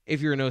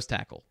 if you're a nose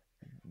tackle.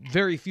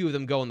 Very few of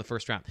them go in the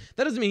first round.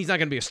 That doesn't mean he's not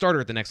going to be a starter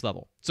at the next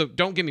level. So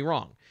don't get me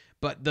wrong.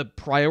 But the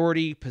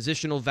priority,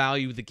 positional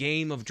value, the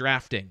game of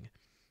drafting,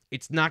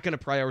 it's not going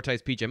to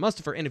prioritize PJ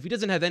Mustipher. And if he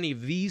doesn't have any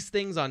of these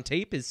things on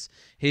tape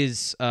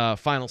his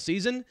final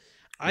season,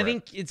 I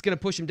think it's going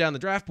to push him down the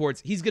draft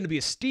boards. He's going to be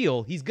a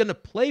steal. He's going to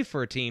play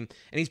for a team,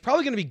 and he's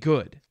probably going to be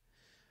good.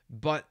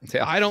 But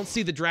I don't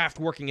see the draft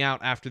working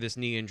out after this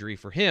knee injury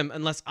for him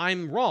unless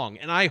I'm wrong.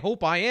 And I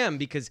hope I am,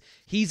 because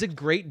he's a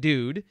great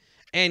dude,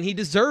 and he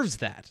deserves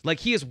that. Like,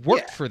 he has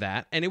worked for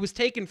that, and it was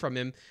taken from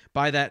him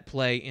by that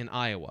play in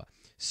Iowa.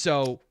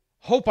 So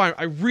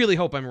I really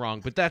hope I'm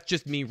wrong, but that's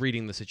just me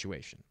reading the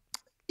situation.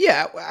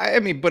 Yeah, I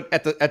mean, but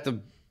at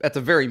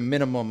the very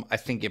minimum, I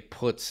think it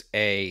puts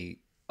a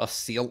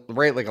seal,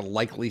 right? Like a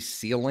likely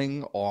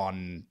ceiling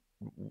on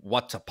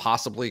what to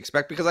possibly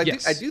expect, because I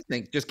do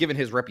think, just given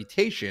his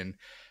reputation,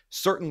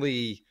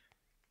 certainly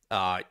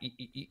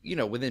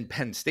within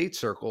Penn State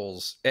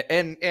circles,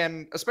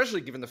 and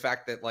especially given the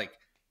fact that like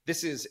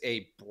this is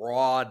a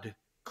broad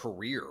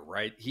career,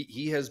 right?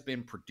 He has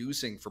been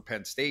producing for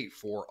Penn State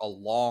for a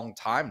long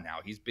time now.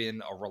 He's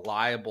been a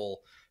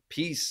reliable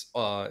piece,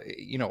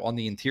 on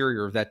the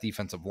interior of that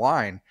defensive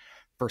line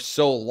for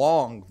so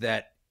long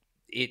that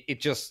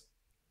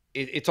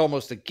it's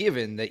almost a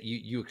given that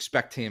you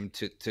expect him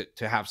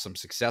to have some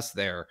success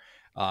there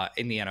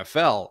in the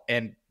NFL.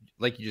 And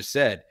like you just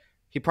said,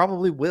 he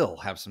probably will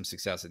have some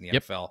success in the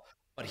NFL,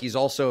 but he's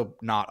also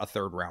not a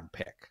 3rd round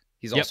pick.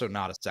 He's also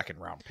not a 2nd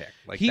round pick.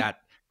 Like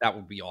that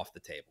would be off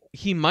the table.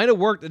 He might have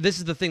worked. This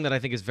is the thing that I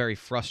think is very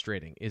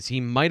frustrating, is he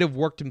might have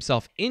worked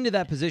himself into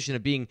that position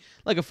of being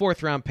like a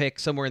 4th round pick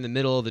somewhere in the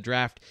middle of the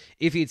draft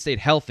if he had stayed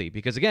healthy.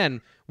 Because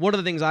again, one of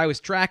the things I was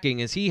tracking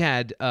is he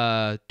had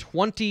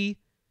 20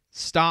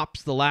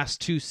 stops the last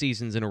 2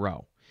 seasons in a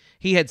row.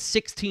 He had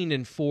 16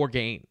 in 4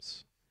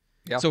 games.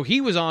 Yep. So he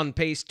was on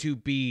pace to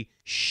be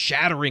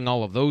shattering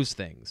all of those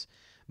things.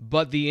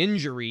 But the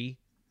injury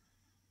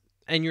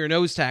and your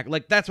nose tackle,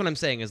 like that's what I'm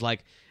saying is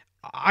like,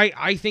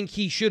 I think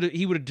he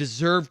would have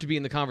deserved to be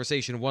in the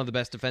conversation of one of the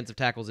best defensive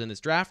tackles in this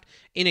draft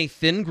in a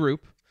thin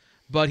group,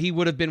 but he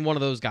would have been one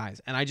of those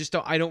guys. And I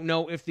don't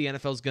know if the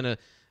NFL's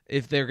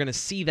if they're gonna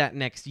see that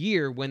next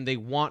year when they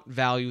want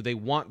value, they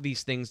want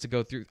these things to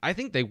go through. I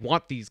think they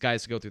want these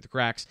guys to go through the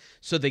cracks,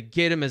 so they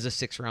get him as a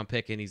 6th round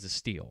pick and he's a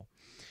steal.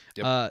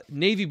 Yep.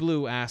 Navy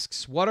Blue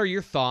asks, what are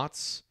your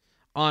thoughts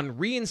on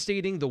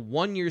reinstating the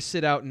 1-year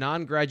sit-out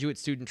non-graduate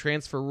student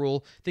transfer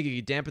rule? Think it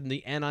could dampen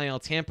the NIL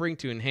tampering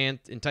to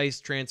entice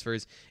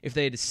transfers. If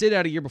they had to sit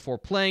out a year before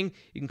playing,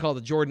 you can call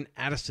the Jordan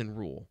Addison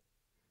rule.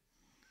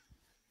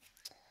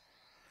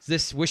 Is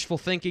this wishful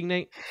thinking,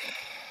 Nate?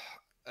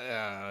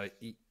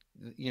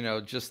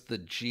 Just the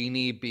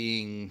genie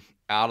being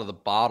out of the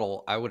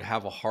bottle, I would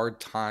have a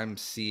hard time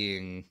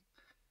seeing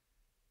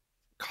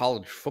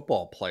college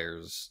football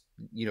players,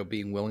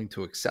 being willing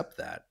to accept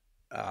that.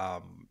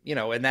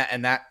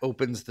 And that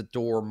opens the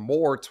door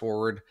more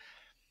toward,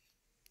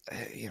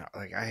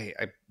 like I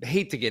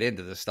hate to get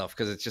into this stuff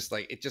because it's just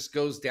like, it just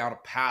goes down a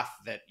path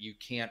that you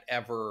can't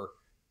ever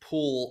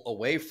pull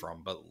away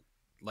from, but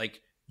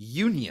like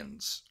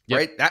unions,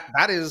 right?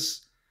 That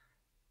is,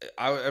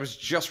 I was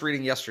just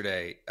reading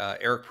yesterday,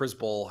 Eric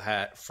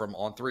Prisbol from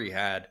On3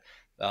 had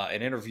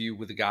an interview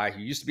with a guy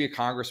who used to be a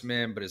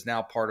congressman, but is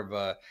now part of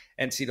a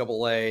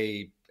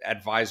NCAA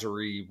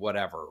advisory,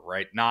 whatever,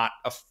 right? Not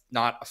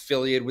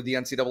affiliated with the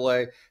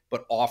NCAA,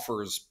 but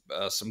offers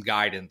some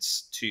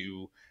guidance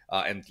to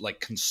and like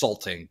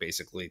consulting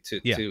basically to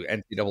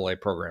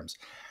NCAA programs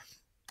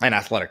and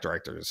athletic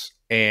directors.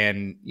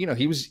 And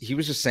he was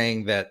just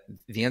saying that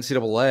the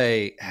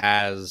NCAA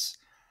has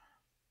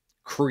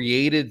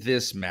created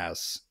this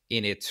mess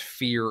in its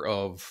fear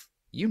of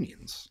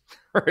unions,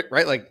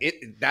 right? Like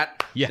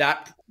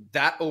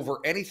that over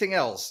anything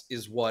else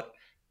is what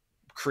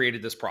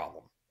created this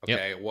problem.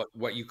 Okay. Yep.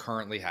 What you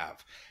currently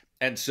have.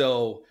 And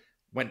so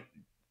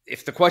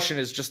if the question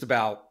is just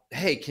about,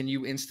 hey, can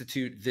you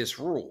institute this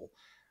rule?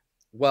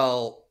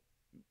 Well,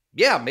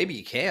 yeah, maybe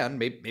you can,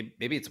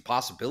 maybe it's a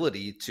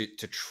possibility to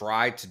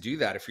try to do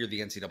that if you're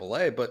the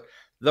NCAA, but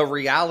the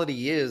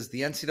reality is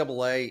the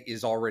NCAA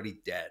is already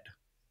dead.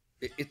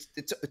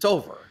 It's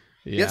over.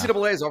 Yeah. The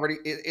NCAA is already,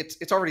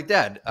 it's already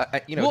dead.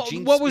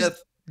 Gene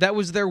Smith, that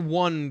was their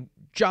one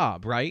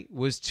job, right?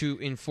 Was to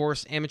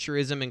enforce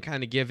amateurism and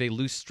kind of give a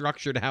loose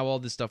structure to how all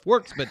this stuff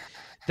works. But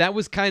that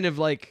was kind of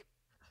like,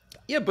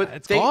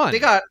 but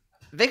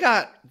they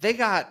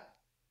got.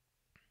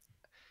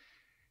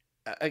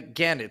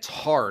 Again, it's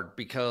hard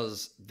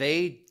because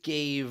they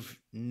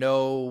didn't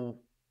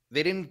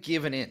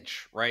give an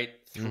inch, right?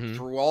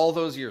 Through all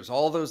those years,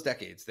 all those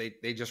decades,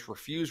 they just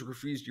refused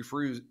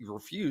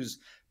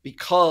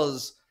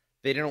because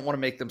they didn't want to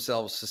make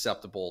themselves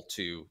susceptible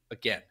to,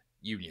 again,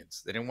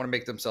 unions. They didn't want to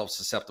make themselves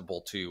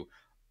susceptible to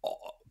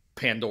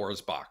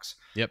Pandora's box.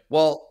 Yep.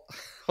 Well,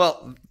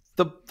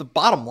 the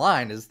bottom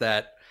line is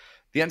that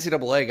the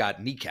NCAA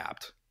got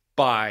kneecapped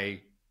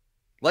by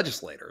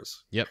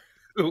legislators. Yep.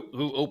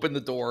 Who opened the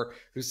door,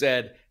 who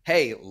said,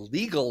 hey,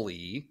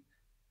 legally,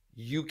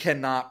 you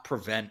cannot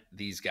prevent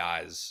these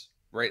guys,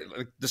 right?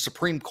 Like the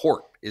Supreme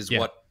Court is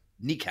what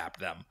kneecapped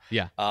them.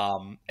 Yeah.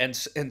 And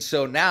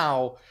so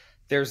now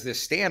there's this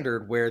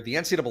standard where the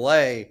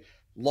NCAA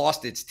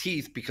lost its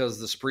teeth because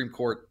the Supreme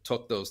Court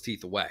took those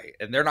teeth away.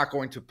 And they're not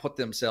going to put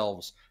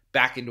themselves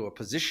back into a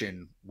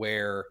position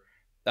where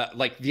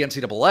like the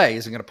NCAA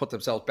isn't going to put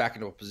themselves back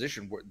into a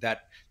position where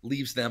that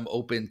leaves them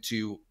open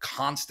to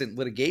constant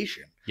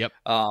litigation. Yep.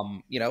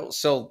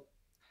 So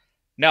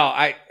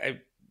now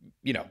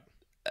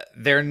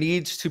there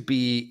needs to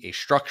be a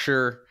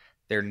structure.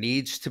 There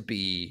needs to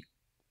be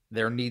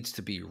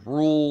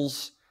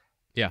rules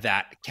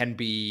that can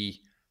be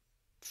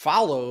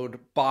followed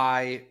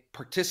by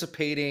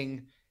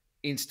participating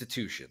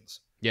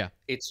institutions. Yeah.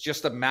 It's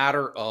just a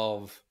matter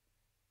of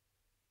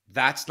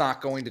that's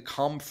not going to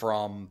come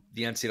from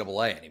the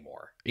NCAA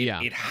anymore.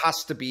 It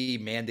has to be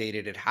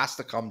mandated. It has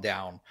to come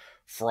down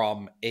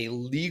from a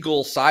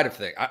legal side of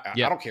things. I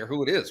Yep. don't care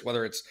who it is,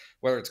 whether it's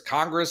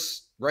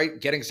Congress, right,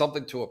 getting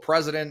something to a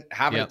president,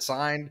 having Yep. it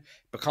signed,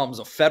 becomes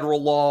a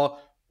federal law,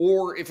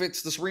 or if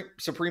it's the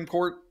Supreme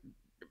Court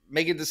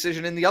make a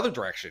decision in the other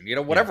direction,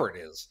 whatever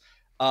it is.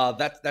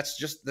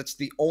 That's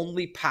the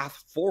only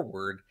path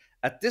forward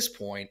at this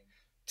point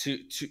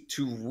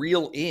to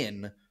reel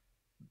in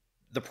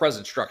the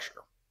present structure.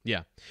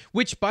 Yeah.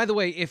 Which, by the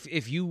way,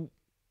 if you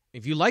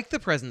like the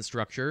present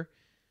structure,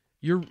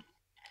 you're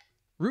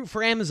root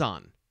for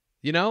Amazon.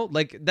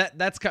 Like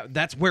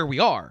that's where we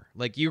are.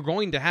 Like, you're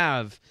going to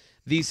have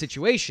these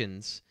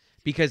situations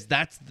because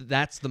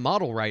that's the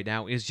model right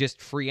now, is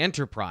just free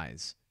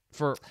enterprise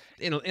for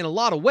in a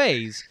lot of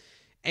ways.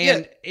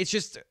 And it's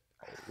just,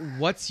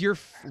 what's your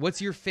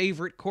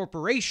favorite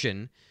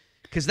corporation?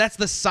 Because that's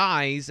the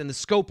size and the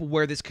scope of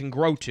where this can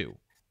grow to.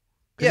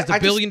 Because it's a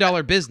 $1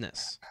 billion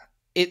business.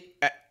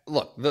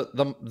 Look,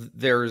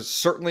 there's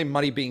certainly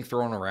money being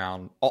thrown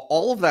around.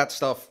 All of that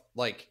stuff,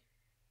 like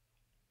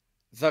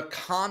the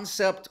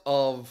concept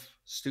of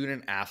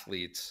student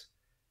athletes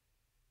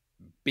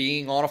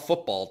being on a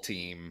football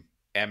team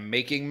and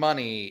making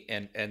money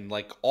and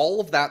like all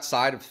of that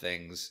side of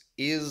things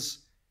is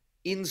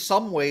in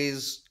some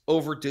ways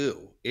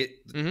overdue.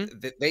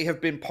 They have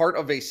been part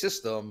of a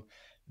system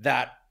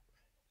that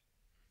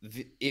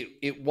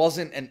it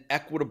wasn't an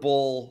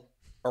equitable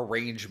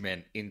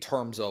arrangement in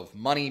terms of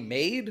money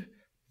made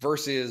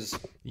versus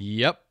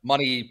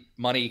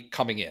money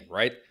coming in,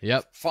 right?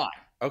 Fine.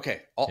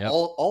 Okay.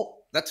 All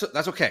that's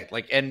okay.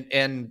 Like,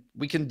 and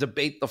we can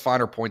debate the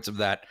finer points of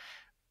that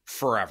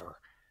forever.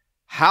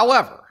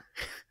 However,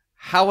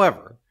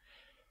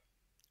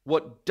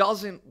 what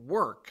doesn't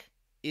work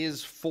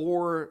is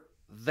for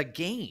the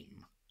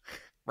game,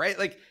 right?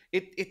 Like,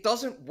 it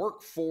doesn't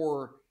work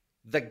for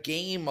the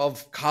game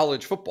of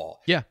college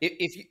football. Yeah.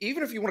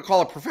 Even if you want to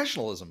call it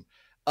professionalism,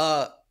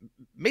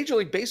 Major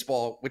League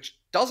Baseball, which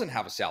doesn't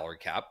have a salary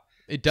cap,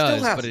 it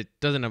does, but it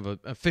doesn't have an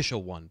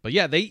official one. But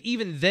yeah,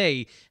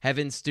 they have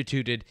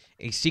instituted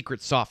a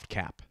secret soft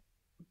cap.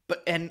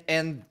 But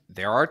and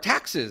there are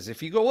taxes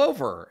if you go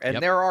over,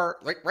 and there are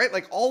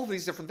like all of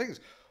these different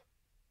things.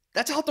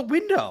 That's out the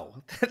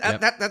window.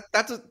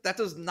 That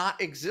does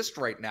not exist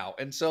right now.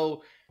 And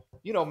so,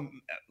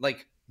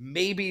 like,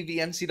 maybe the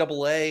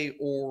NCAA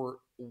or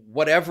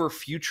whatever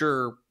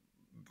future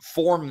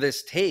form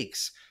this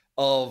takes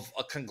of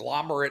a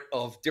conglomerate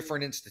of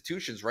different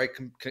institutions, right,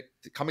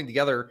 coming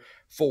together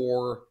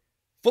for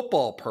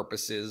football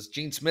purposes.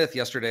 Gene Smith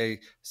yesterday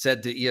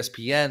said to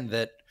ESPN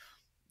that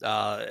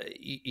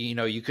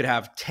you could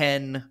have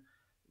 10,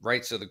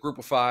 right? So the Group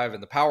of Five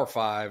and the Power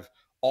Five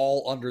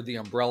all under the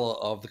umbrella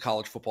of the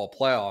college football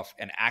playoff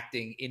and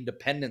acting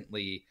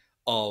independently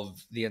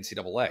of the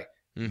NCAA.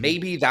 Mm-hmm.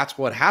 Maybe that's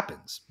what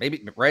happens.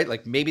 Maybe, right?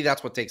 Like, maybe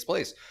that's what takes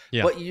place.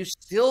 Yeah. But you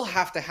still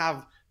have to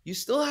have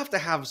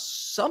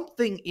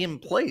something in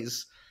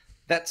place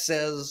that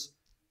says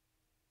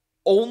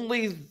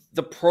only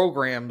the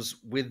programs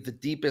with the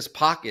deepest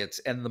pockets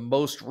and the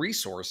most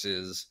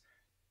resources,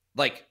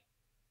 like,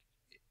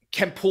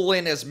 can pull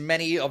in as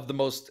many of the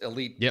most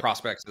elite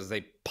prospects as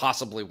they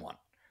possibly want.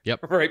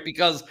 Right.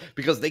 Because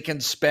they can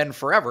spend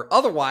forever.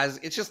 Otherwise,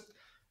 it's just,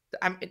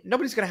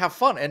 nobody's going to have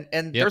fun.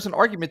 And there's an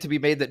argument to be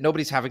made that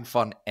nobody's having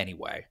fun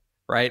anyway.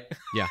 Right.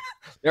 Yeah.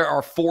 There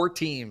are 4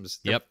 teams,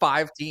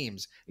 5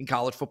 teams in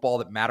college football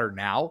that matter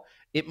now.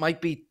 It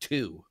might be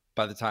 2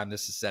 by the time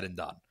this is said and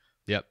done.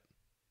 Yep.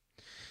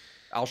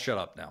 I'll shut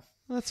up now.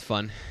 Well, that's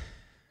fun.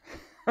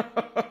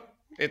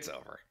 It's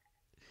over.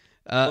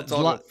 Let's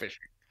all go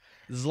fishing.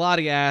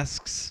 Zlotty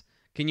asks,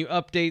 can you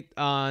update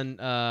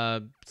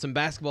on some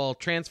basketball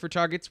transfer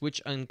targets?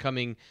 Which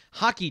incoming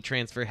hockey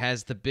transfer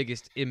has the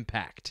biggest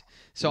impact?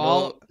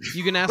 So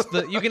you can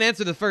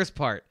answer the first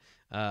part.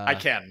 I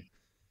can.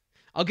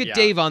 I'll get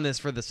Dave on this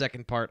for the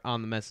second part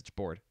on the message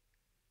board.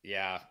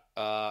 Yeah.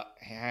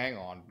 Hang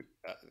on.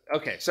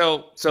 Okay.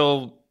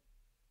 So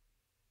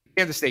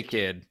Kansas State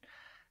kid,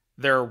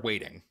 they're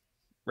waiting,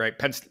 right?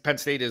 Penn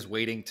State is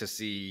waiting to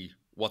see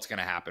what's going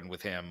to happen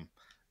with him.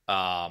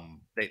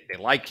 They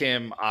like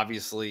him,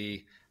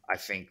 obviously. I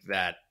think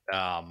that,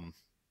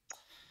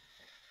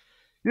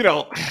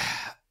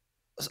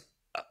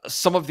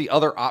 some of the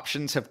other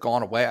options have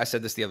gone away. I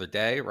said this the other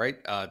day,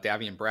 right?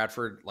 Davian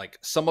Bradford, like,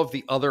 some of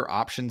the other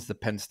options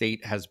that Penn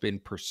State has been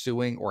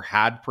pursuing or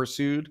had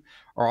pursued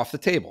are off the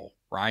table.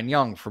 Ryan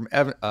Young from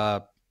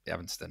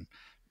Evanston,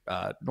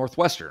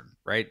 Northwestern,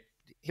 right?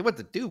 He went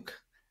to Duke.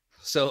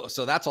 So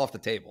that's off the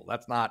table.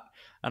 That's not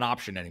an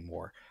option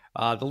anymore.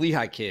 The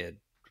Lehigh kid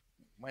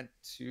went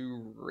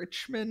to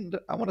Richmond,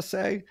 I want to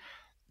say,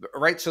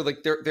 right? So,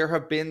 like, there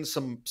have been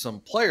some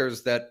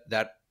players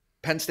that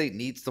Penn State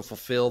needs to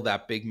fulfill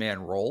that big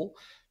man role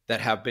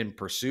that have been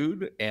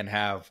pursued and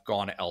have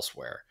gone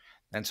elsewhere.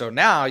 And so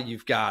now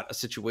you've got a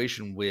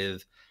situation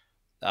with,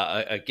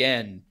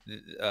 Bradford,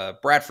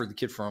 the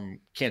kid from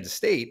Kansas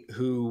State,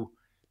 who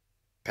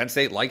Penn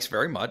State likes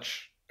very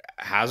much,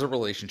 has a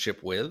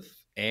relationship with,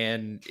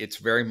 and it's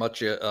very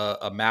much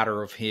a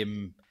matter of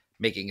him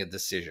making a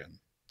decision.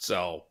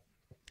 So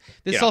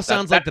This all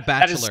sounds like The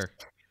Bachelor.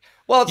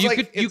 Well,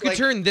 you could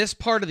turn this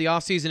part of the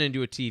offseason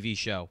into a TV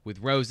show with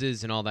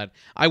roses and all that.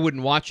 I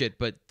wouldn't watch it,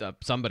 but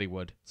somebody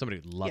would. Somebody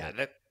would love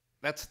it.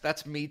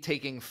 That's me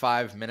taking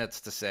 5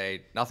 minutes to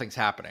say nothing's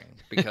happening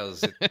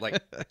because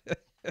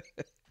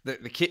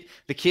the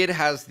kid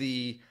has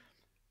the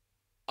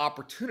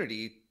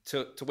opportunity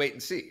to wait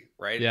and see,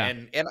 right? Yeah.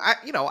 And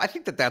I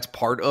think that's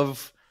part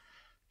of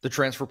the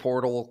transfer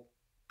portal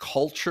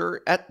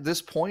culture at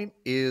this point.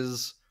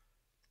 Is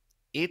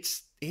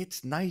it's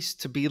nice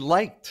to be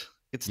liked.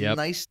 It's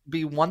nice to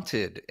be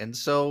wanted. And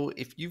so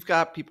if you've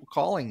got people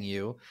calling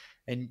you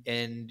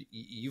and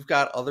you've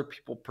got other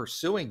people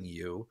pursuing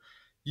you,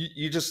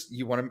 you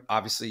want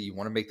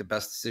to make the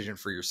best decision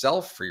for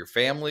yourself, for your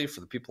family, for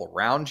the people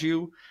around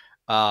you.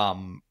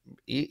 And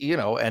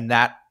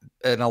that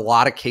in a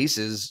lot of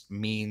cases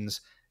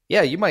means,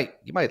 you might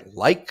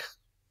like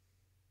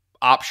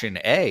option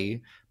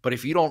A, but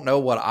if you don't know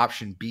what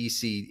option B,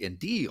 C, and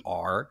D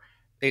are,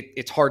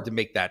 it's hard to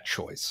make that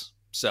choice.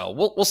 So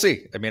we'll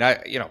see. I mean,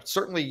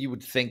 certainly you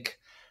would think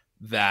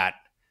that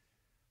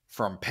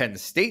from Penn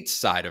State's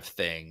side of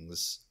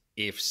things,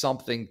 if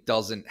something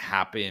doesn't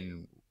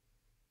happen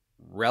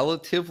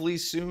relatively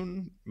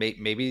soon,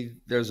 maybe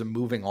there's a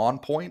moving on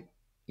point,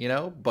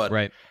 but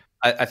right.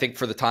 I think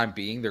for the time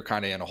being, they're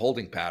kind of in a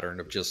holding pattern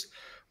of just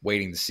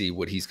waiting to see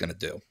what he's going to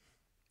do.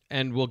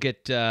 And I'll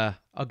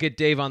get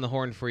Dave on the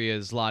horn for you,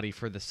 Zlotty,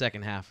 for the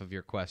second half of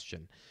your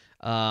question.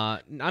 I'm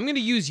going to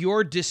use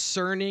your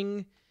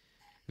discerning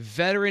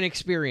veteran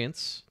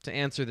experience to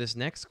answer this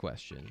next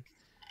question.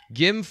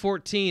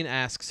 Gim14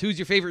 asks, who's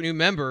your favorite new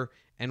member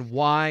and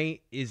why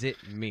is it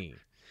me?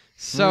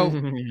 So,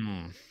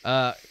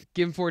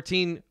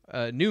 Gim14,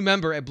 new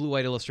member at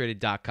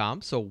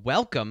BlueWhiteIllustrated.com. So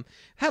welcome.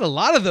 Had a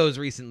lot of those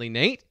recently,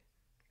 Nate.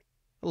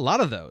 A lot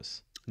of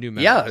those new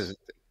members. Yeah,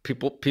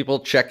 people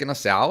checking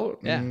us out,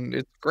 and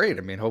it's great.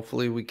 I mean,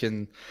 hopefully we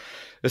can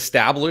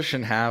establish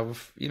and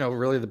have,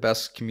 really the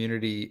best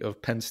community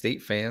of Penn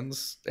State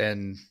fans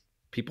and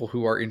people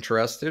who are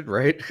interested,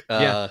 right?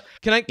 Can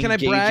I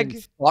brag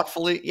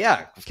thoughtfully?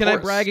 Yeah. Can I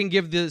brag and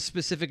give the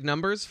specific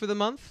numbers for the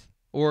month?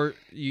 Or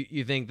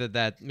you think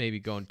that may be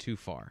going too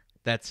far?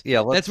 That's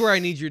where I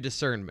need your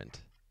discernment.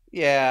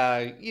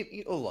 Yeah,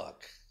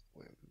 look,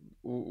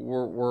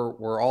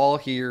 we're all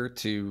here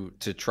to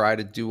try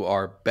to do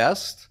our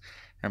best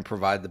and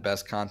provide the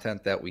best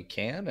content that we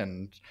can,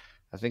 and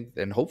I think,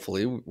 and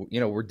hopefully,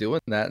 we're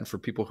doing that. And for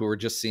people who are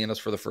just seeing us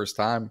for the first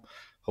time,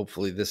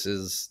 hopefully this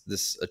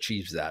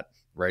achieves that,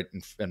 right,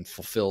 and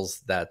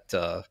fulfills that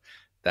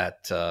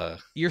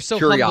you're so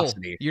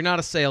curiosity. Humble. You're not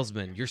a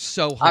salesman. You're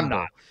so humble. I'm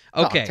not.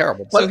 Okay, no,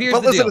 terrible. So here's the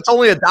listen, deal. It's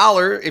only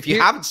 $1. If you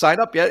haven't signed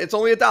up yet, it's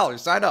only $1.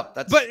 Sign up.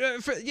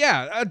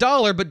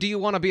 $1. But do you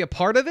want to be a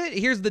part of it?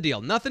 Here's the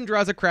deal. Nothing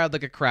draws a crowd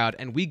like a crowd,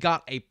 and we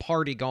got a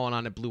party going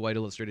on at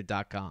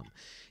BlueWhiteIllustrated.com.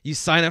 You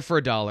sign up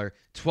for $1,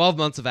 12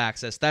 months of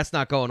access. That's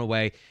not going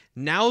away.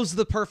 Now's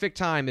the perfect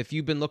time if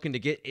you've been looking to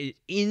get it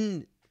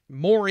in.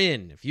 More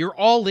in. If you're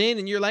all in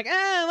and you're like,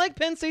 I like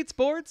Penn State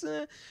sports,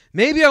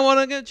 maybe I want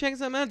to go check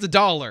something out. It's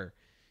 $1.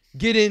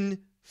 Get in,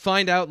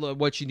 find out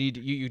what you need.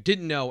 You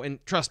didn't know,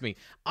 and trust me,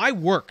 I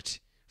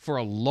worked for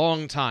a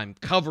long time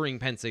covering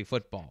Penn State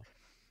football.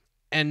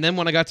 And then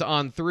when I got to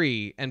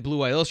On3 and Blue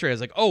White Illustrated, I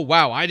was like, oh,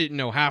 wow, I didn't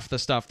know half the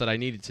stuff that I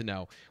needed to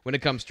know when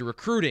it comes to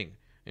recruiting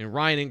and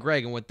Ryan and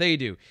Greg and what they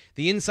do.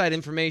 The inside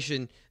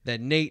information that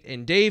Nate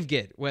and Dave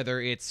get,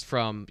 whether it's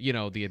from,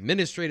 the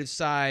administrative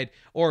side,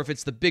 or if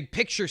it's the big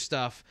picture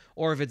stuff,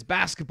 or if it's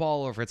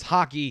basketball, or if it's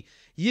hockey,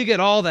 you get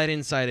all that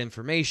inside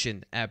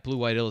information at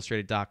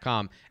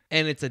BlueWhiteIllustrated.com,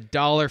 and it's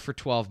 $1 for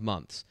 12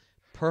 months.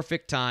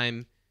 Perfect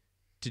time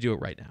to do it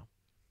right now.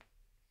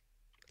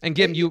 And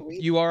Gim,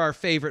 you are our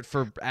favorite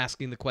for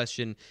asking the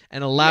question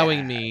and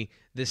allowing me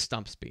this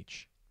stump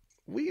speech.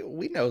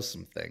 We know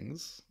some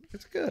things.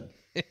 It's good.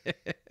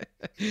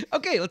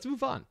 Okay, let's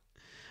move on.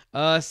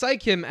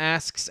 Sykim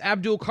asks,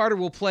 Abdul Carter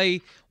will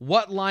play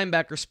what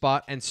linebacker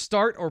spot and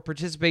start or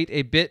participate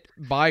a bit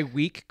by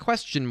week, ?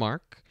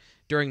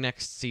 During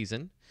next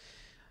season.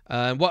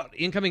 What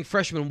incoming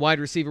freshman wide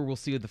receiver will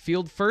see the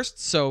field first?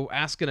 So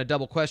asking a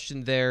double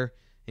question there,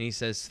 and he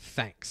says,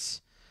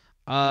 thanks.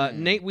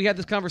 Nate, we had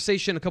this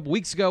conversation a couple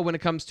weeks ago when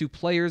it comes to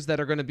players that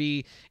are going to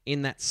be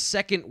in that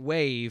second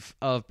wave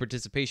of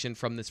participation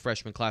from this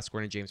freshman class,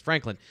 according to James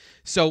Franklin.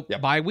 So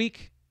bye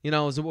week,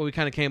 is what we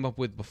kind of came up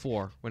with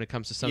before when it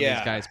comes to some of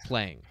these guys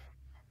playing.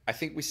 I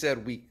think we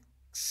said week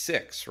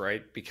 6,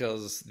 right?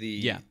 Because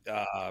the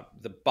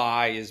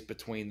bye is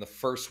between the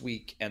first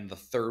week and the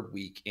third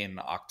week in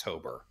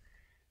October.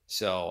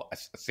 So I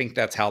think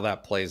that's how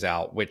that plays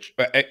out, which,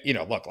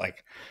 look,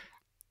 like,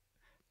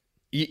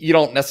 you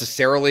don't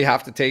necessarily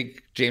have to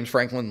take James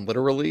Franklin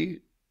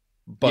literally,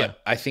 but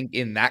I think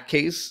in that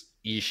case,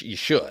 you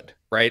should,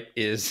 right?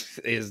 Is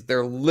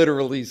they're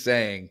literally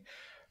saying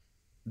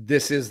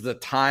this is the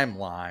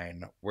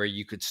timeline where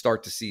you could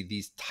start to see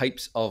these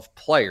types of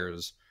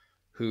players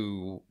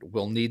who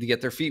will need to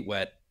get their feet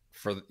wet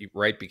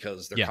right?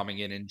 Because they're coming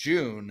in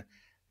June.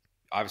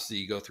 obviously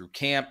you go through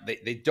camp.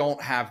 They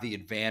don't have the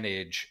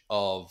advantage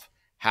of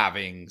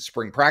having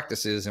spring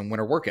practices and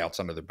winter workouts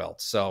under their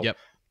belts. So Yep.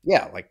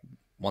 yeah, like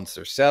once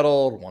they're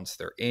settled, once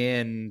they're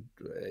in,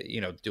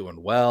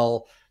 doing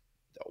well,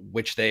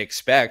 which they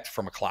expect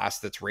from a class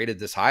that's rated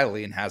this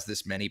highly and has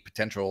this many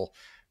potential,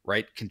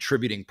 right,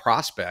 contributing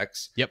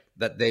prospects, Yep.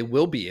 that they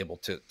will be able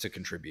to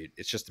contribute.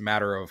 It's just a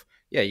matter of,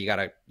 yeah, you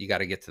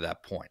gotta get to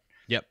that point.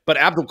 Yep. But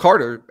Abdul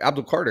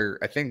Carter,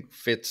 I think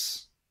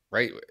fits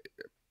right.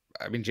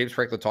 I mean, James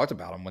Franklin talked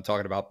about him when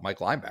talking about Mike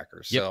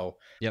linebackers. So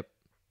yep.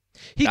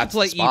 He could that's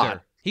play the spot.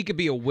 either. He could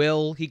be a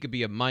Will. He could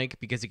be a Mike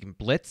because he can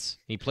blitz.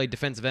 He played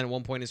defensive end at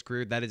one point in his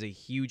career. That is a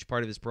huge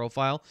part of his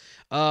profile.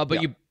 But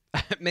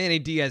Manny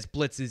Diaz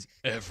blitzes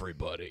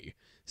everybody.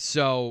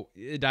 So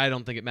I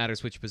don't think it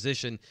matters which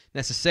position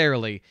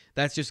necessarily.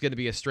 That's just going to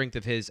be a strength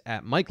of his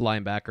at Mike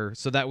linebacker.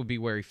 So that would be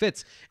where he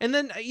fits. And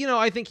then,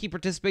 I think he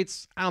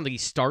participates. I don't think he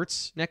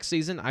starts next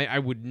season. I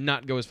would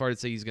not go as far as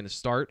to say he's going to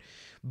start.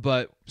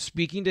 But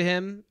speaking to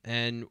him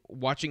and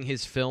watching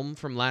his film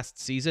from last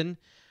season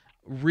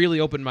really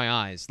opened my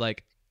eyes.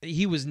 Like,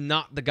 he was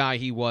not the guy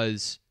he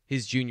was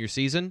his junior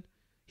season.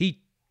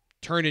 He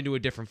turned into a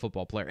different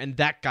football player, and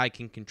that guy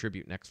can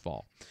contribute next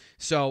fall.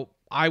 So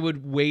I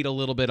would wait a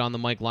little bit on the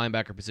Mike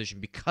linebacker position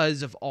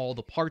because of all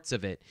the parts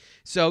of it.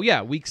 So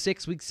yeah, week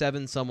 6, week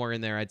 7, somewhere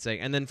in there, I'd say.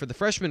 And then for the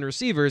freshman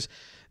receivers,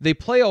 they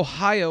play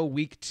Ohio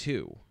week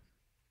 2.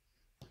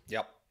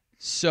 Yep.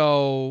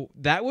 So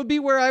that would be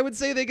where I would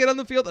say they get on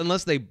the field,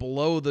 unless they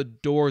blow the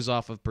doors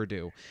off of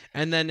Purdue.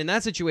 And then in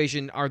that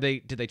situation,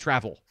 did they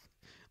travel?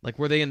 Like,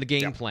 were they in the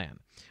game plan?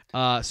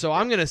 So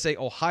I'm going to say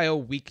Ohio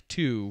week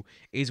 2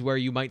 is where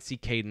you might see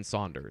Caden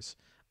Saunders.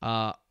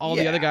 All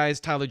the other guys,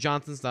 Tyler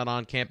Johnson's not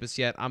on campus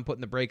yet. I'm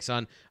putting the brakes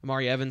on.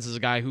 Amari Evans is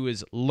a guy who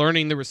is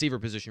learning the receiver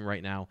position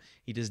right now.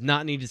 He does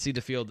not need to see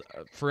the field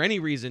for any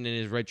reason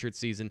in his redshirt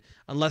season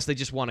unless they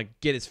just want to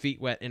get his feet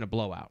wet in a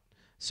blowout.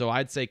 So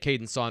I'd say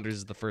Caden Saunders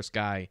is the first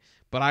guy.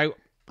 But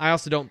I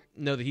also don't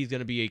know that he's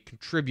going to be a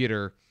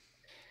contributor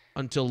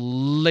until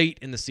late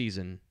in the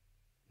season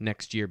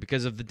next year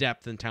because of the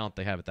depth and talent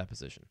they have at that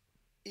position.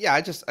 Yeah,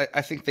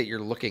 I think that you're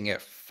looking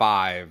at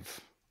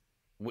 5,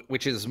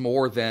 which is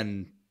more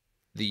than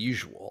the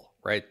usual,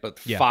 right? But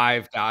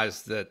 5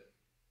 guys that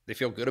they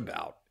feel good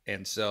about.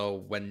 And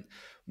so when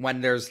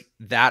there's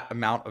that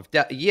amount of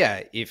depth,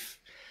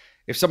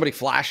 if somebody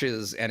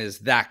flashes and is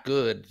that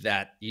good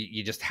that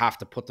you just have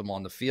to put them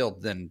on the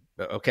field, then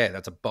okay,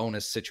 that's a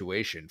bonus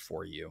situation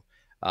for you.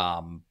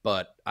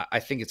 But I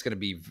think it's going to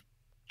be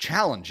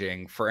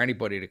challenging for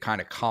anybody to kind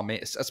of come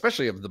in,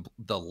 especially of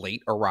the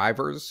late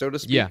arrivers, so to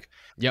speak. Yeah.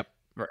 Yep.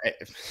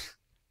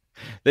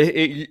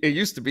 It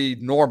used to be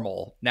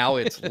normal. Now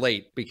it's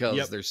late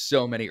because there's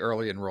so many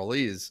early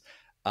enrollees.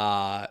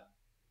 Like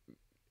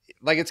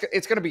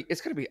it's gonna be.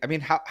 I mean,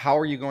 how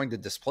are you going to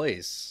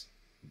displace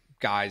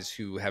guys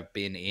who have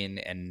been in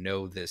and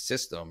know this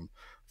system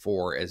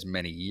for as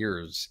many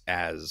years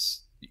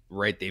as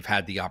they've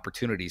had the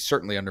opportunity,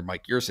 certainly under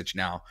Mike Yursich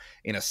now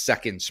in a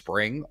second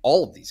spring,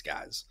 all of these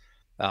guys.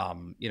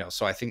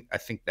 So I think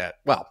that,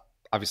 well,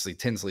 obviously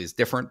Tinsley is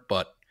different,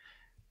 but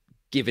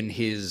given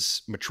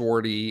his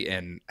maturity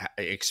and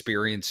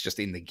experience just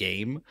in the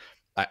game,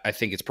 I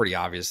think it's pretty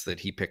obvious that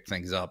he picked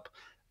things up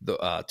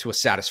to a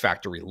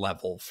satisfactory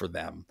level for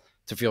them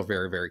to feel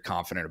very, very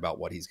confident about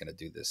what he's going to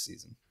do this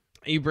season.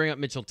 You bring up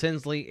Mitchell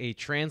Tinsley, a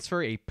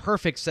transfer, a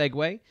perfect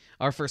segue.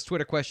 Our first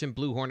Twitter question,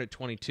 Blue Hornet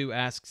 22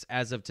 asks,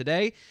 as of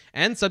today,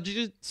 and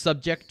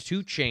subject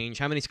to change,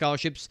 how many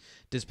scholarships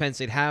does Penn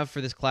State have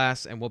for this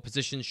class, and what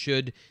positions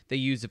should they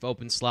use if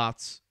open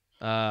slots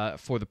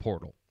for the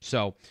portal?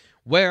 So,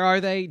 where are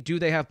they? Do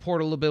they have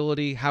portal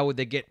ability? How would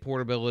they get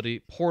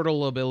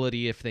portal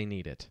ability if they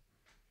need it?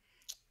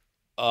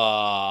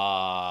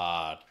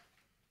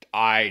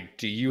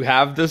 Do you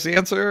have this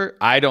answer?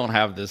 I don't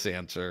have this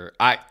answer.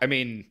 I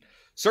mean,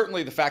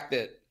 certainly the fact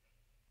that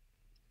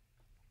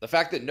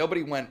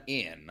nobody went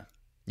in,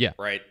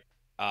 right,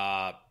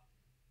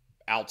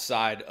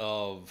 outside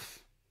of,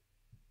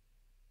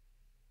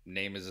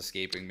 name is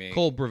escaping me,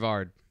 Cole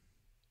Brevard.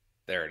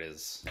 There it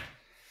is.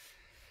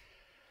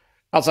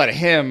 Outside of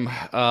him,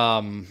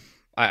 I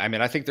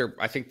mean, I think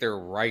they're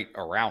right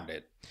around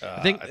it.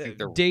 I think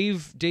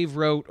Dave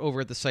wrote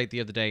over at the site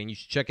the other day, and you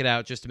should check it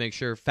out just to make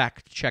sure.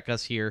 Fact check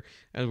us here,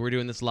 and we're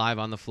doing this live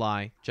on the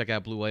fly. Check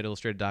out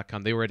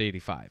BlueWhiteIllustrated.com. They were at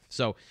 85,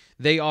 so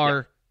they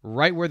are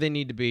right where they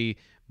need to be.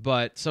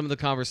 But some of the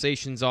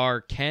conversations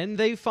are: can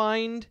they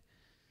find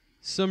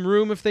some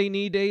room if they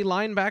need a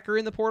linebacker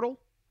in the portal?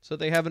 So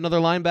they have another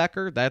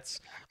linebacker.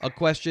 That's a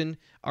question.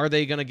 Are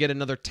they going to get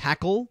another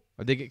tackle?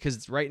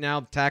 Because right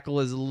now the tackle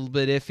is a little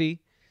bit iffy.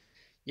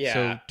 Yeah.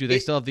 So do they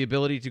still have the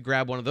ability to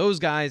grab one of those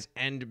guys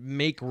and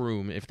make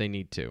room if they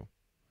need to?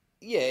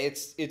 Yeah,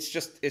 it's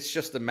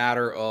just a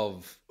matter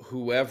of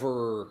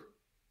whoever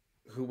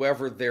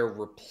they're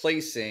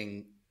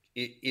replacing,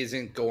 it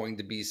isn't going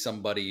to be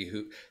somebody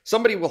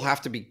will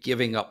have to be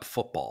giving up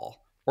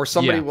football, or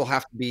somebody will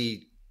have to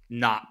be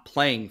not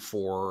playing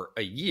for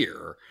a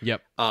year.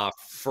 Yep.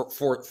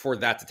 For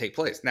that to take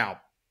place. Now,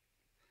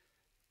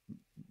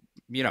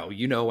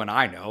 and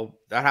I know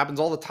that happens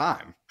all the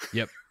time.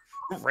 Yep.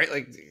 Right?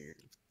 Like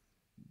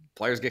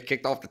players get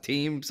kicked off the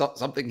team,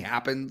 something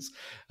happens.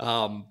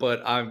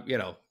 But I'm,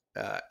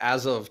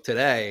 as of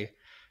today,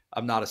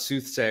 I'm not a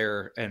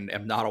soothsayer and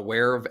am not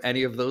aware of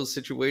any of those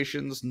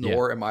situations,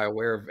 nor am I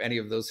aware of any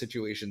of those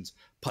situations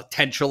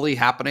potentially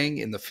happening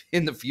in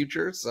the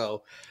future.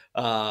 So,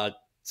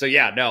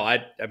 yeah, no,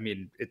 I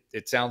mean,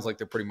 it sounds like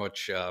they're pretty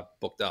much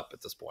booked up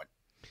at this point.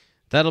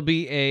 That'll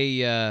be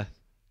I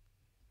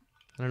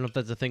don't know if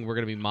that's a thing we're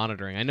going to be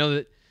monitoring. I know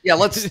that. Yeah,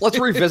 let's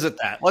revisit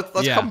that.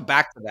 Let's come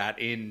back to that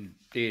in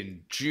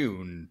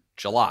June,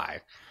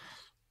 July.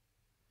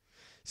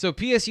 So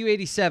PSU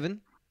 87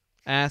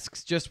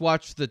 asks, just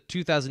watched the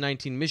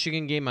 2019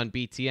 Michigan game on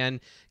BTN.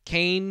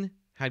 Kane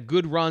had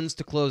good runs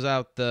to close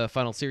out the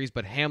final series,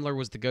 but Hamler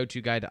was the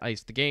go-to guy to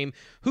ice the game.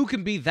 Who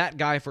can be that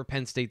guy for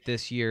Penn State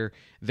this year?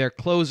 Their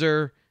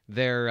closer,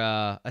 their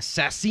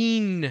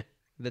assassin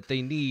that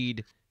they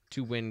need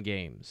to win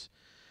games.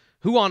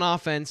 Who on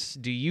offense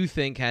do you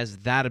think has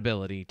that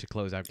ability to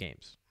close out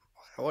games?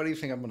 What do you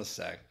think I'm going to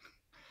say?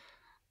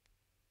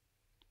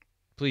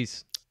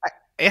 Please.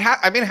 It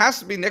has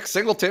to be Nick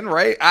Singleton,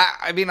 right?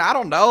 I mean, I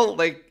don't know.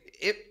 Like,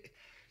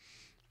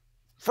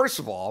 first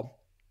of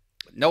all,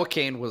 Noah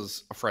Kane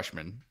was a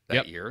freshman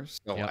that year,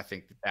 so I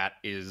think that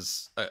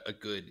is a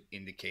good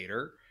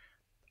indicator.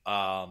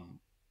 KJ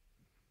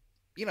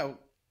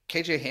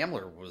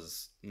Hamler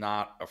was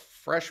not a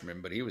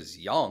freshman, but he was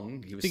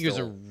young. He was he was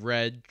a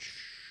red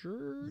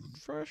shirt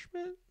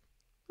freshman,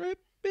 right?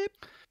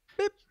 Beep,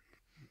 beep.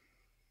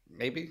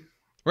 Maybe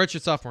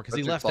redshirt sophomore because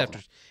he left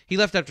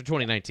after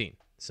 2019.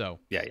 So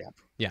yeah.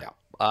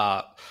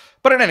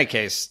 But in any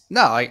case,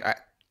 no,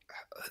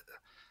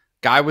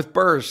 guy with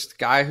burst,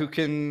 guy who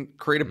can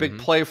create a big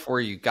play for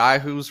you, guy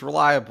who's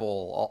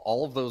reliable,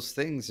 all of those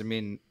things. I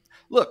mean,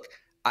 look,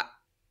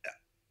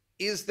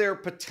 is there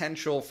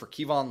potential for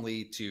Kevon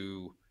Lee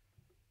to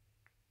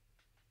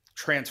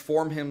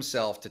transform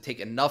himself to take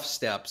enough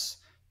steps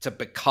to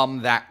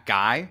become that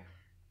guy?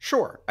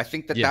 Sure. I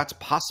think that's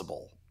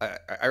possible.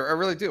 I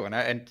really do. And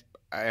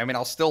I mean,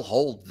 I'll still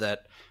hold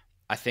that.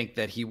 I think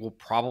that he will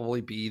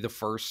probably be the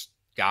first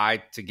guy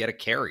to get a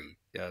carry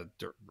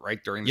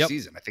right during the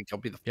season. I think he'll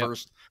be the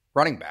first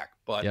running back.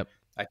 But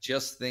I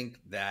just think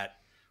that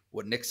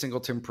what Nick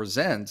Singleton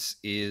presents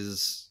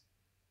is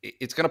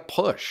it's going to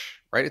push,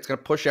 right? It's going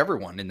to push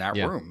everyone in that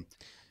room.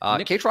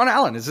 Katron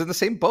Allen is in the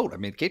same boat. I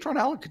mean, Katron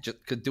Allen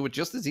could do it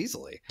just as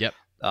easily. Yep.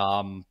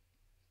 And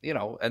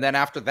then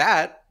after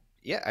that,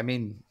 I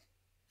mean,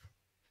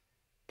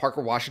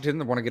 Parker Washington,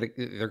 they're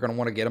going to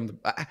want to get him.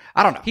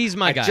 I don't know. He's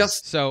my guy.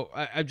 So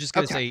I'm just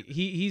going to say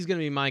he's going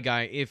to be my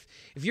guy. If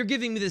you're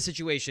giving me this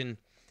situation,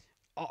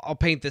 I'll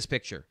paint this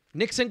picture.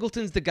 Nick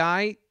Singleton's the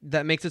guy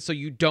that makes it so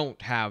you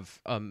don't have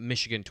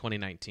Michigan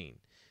 2019,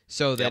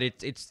 so that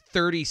it's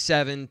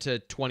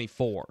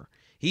 37-24.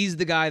 He's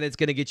the guy that's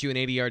going to get you an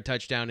 80-yard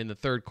touchdown in the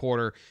third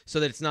quarter, so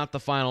that it's not the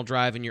final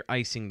drive and you're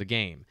icing the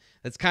game.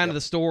 That's kind of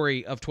the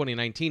story of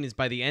 2019. Is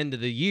by the end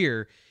of the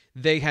year,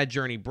 they had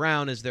Journey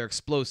Brown as their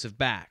explosive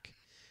back.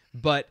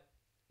 But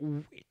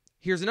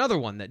here's another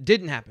one that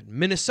didn't happen.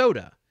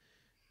 Minnesota.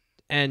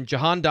 And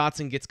Jahan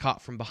Dotson gets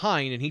caught from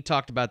behind, and he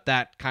talked about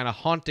that kind of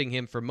haunting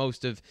him for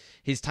most of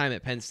his time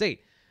at Penn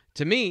State.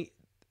 To me,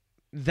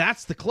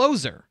 that's the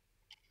closer,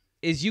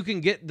 is you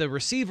can get the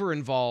receiver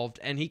involved,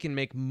 and he can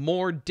make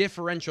more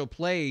differential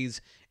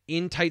plays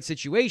in tight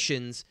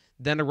situations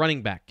than a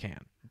running back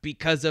can,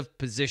 because of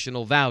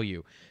positional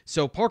value.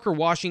 So Parker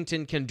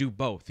Washington can do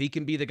both. He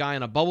can be the guy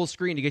on a bubble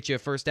screen to get you a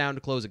first down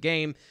to close a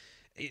game.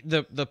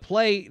 The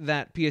play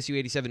that PSU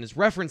 87 is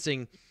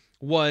referencing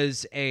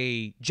was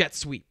a jet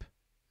sweep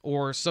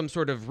or some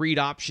sort of read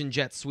option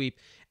jet sweep.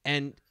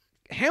 And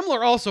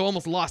Hamler also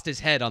almost lost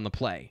his head on the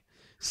play.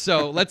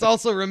 So let's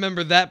also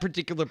remember that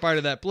particular part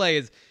of that play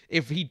is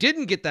if he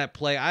didn't get that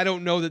play, I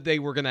don't know that they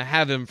were going to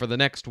have him for the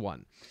next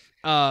one.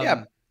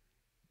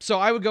 So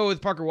I would go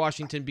with Parker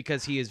Washington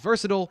because he is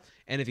versatile,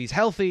 and if he's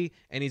healthy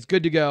and he's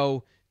good to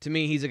go, to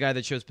me, he's a guy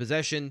that shows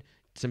possession,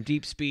 some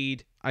deep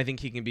speed. I think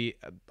he can be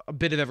a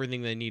bit of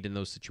everything they need in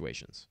those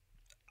situations.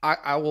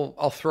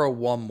 I'll throw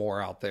one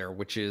more out there,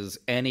 which is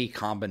any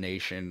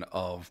combination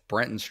of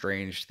Brenton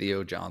Strange,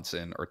 Theo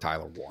Johnson, or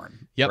Tyler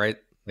Warren. Yep. Right?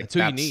 That's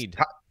who you need.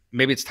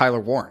 Maybe it's Tyler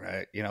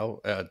Warren,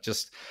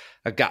 just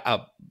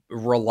a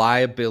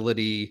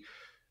reliability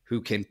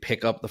who can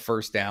pick up the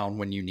first down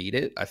when you need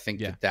it. I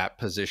think that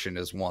position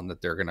is one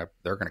that they're gonna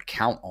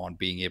count on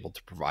being able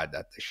to provide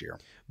that this year.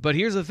 But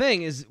here's the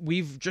thing: is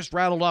we've just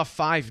rattled off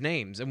 5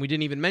 names, and we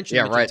didn't even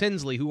mention Mitchell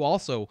Tinsley, who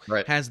also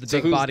has the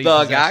big body.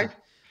 The guy?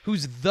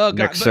 Who's the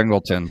guy? Nick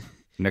Singleton.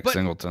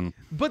 Singleton.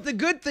 But the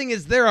good thing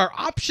is there are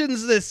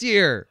options this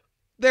year.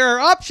 There are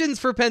options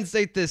for Penn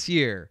State this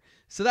year,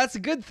 so that's a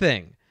good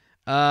thing.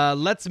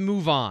 Let's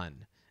move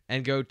on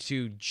and go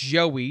to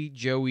Joey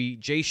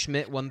J.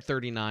 Schmidt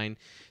 139.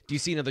 Do you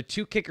see another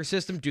 2-kicker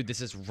system? Dude,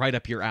 this is right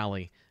up your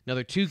alley.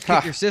 Another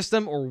 2-kicker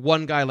system or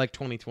one guy like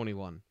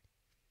 2021?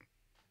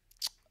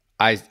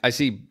 I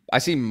see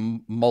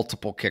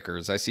multiple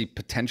kickers. I see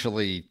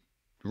potentially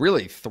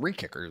really 3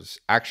 kickers,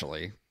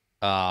 actually.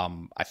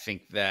 I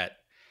think that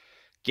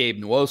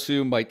Gabe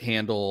Nwosu might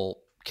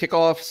handle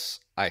kickoffs.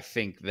 I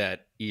think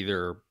that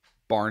either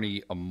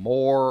Barney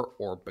Amore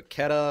or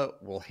Baqueta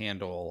will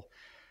handle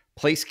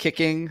place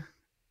kicking.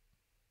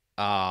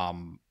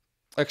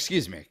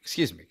 Excuse me.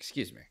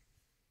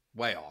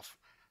 Way off.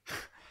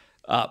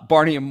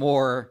 Barney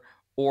Amore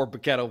or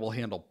Baqueta will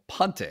handle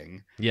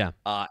punting. Yeah.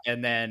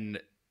 And then,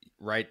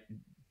 right,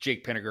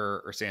 Jake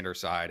Pinniger or Sander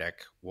Sidek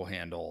will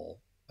handle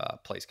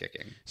place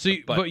kicking. So,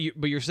 but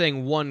you're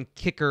saying one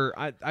kicker.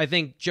 I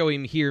think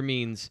Joey here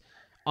means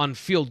on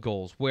field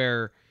goals,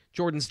 where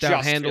Jordan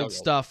Stout handled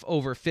stuff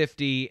over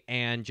 50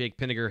 and Jake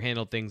Pinniger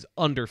handled things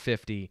under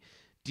 50.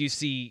 Do you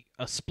see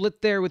a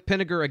split there with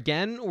Pinniger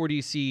again, or do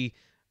you see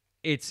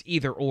it's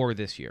either or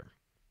this year?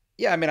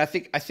 Yeah, I mean, I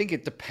think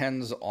it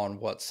depends on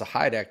what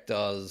Sahidek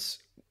does.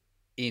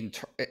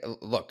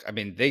 Look, I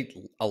mean, they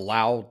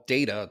allow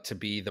data to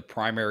be the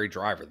primary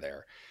driver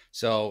there.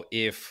 So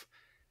if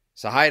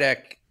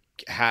Sahidek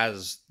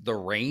has the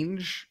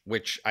range,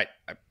 which I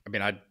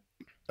mean, I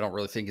don't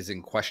really think is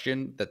in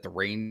question, that the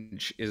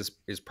range is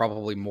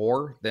probably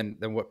more than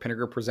what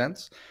Pinniger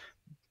presents.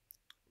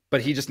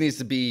 But he just needs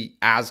to be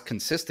as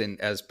consistent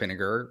as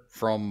Pinniger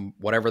from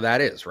whatever that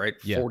is, right?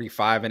 Yeah.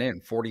 45 and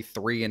in,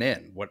 43 and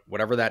in,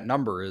 whatever that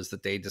number is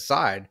that they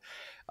decide.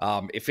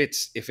 If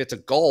it's a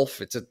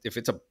gulf, if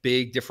it's a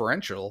big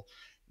differential,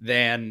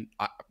 then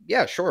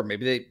yeah, sure,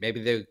 maybe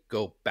they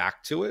go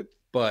back to it.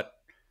 But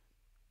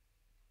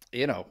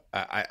you know,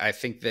 I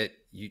think that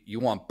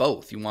you want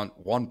both. You want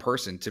one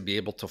person to be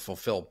able to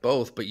fulfill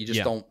both, but you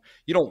just don't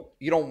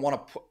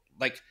want to put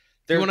like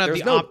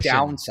there's no option.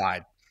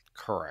 Downside.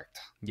 Correct.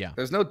 Yeah.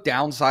 There's no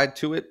downside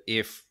to it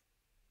if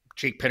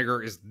Jake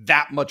Pinniger is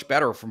that much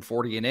better from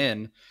 40 and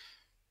in,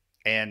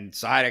 and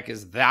Sidek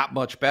is that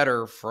much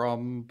better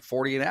from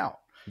 40 and out.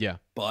 Yeah.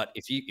 But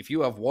if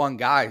you have one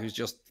guy who's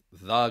just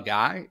the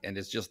guy and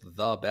is just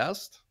the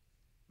best,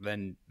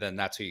 then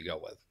that's who you go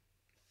with.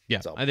 Yeah.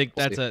 So, I think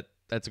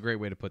that's a great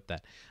way to put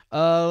that.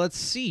 Let's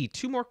see.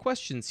 2 more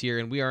questions here,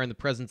 and we are in the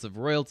presence of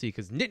royalty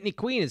because Nittany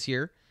Queen is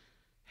here.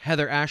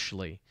 Heather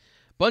Ashley.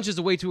 Bunches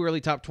of way too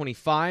early top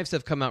 25s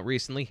have come out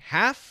recently.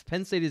 Half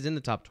Penn State is in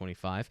the top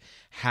 25.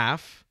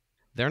 Half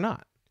they're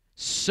not.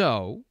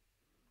 So,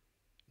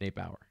 Nate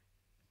Bauer.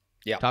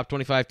 Yeah. Top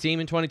 25 team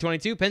in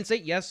 2022. Penn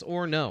State, yes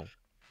or no?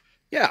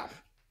 Yeah.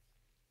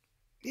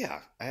 Yeah.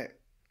 I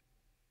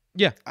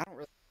don't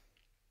really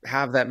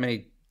have that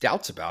many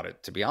doubts about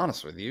it, to be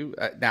honest with you.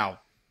 Now,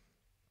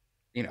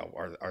 you know,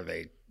 are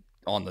they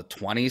on the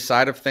 20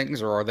 side of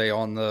things, or are they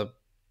on the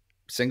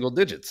single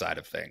digit side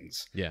of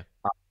things? Yeah.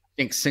 I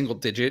think single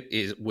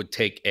digit would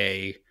take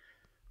a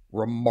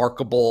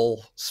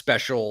remarkable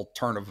special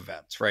turn of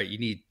events, right? You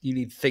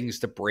need things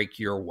to break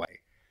your way.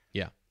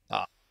 Yeah.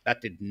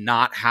 That did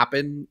not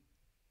happen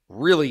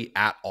really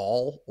at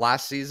all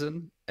last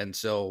season. And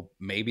so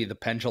maybe the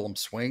pendulum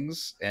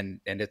swings and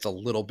it's a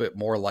little bit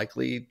more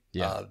likely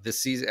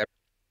this season.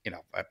 You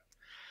know,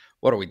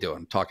 what are we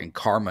doing? Talking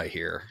karma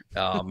here.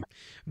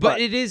 But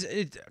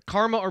it's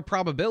karma or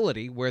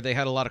probability, where they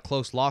had a lot of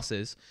close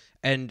losses,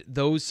 and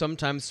those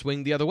sometimes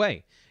swing the other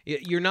way.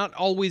 You're not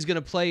always going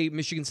to play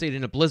Michigan State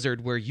in a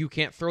blizzard where you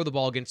can't throw the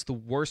ball against the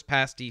worst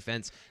pass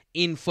defense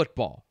in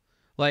football.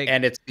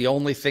 And it's the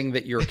only thing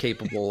that you're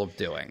capable of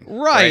doing.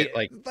 Right.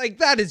 Like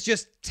that is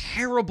just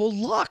terrible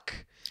luck.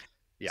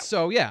 Yeah.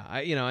 So yeah,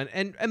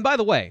 and by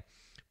the way,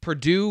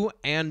 Purdue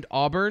and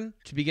Auburn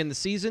to begin the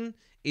season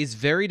is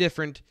very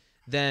different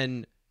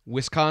than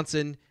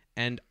Wisconsin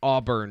and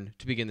Auburn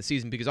to begin the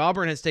season, because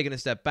Auburn has taken a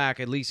step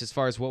back, at least as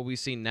far as what we've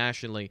seen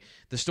nationally.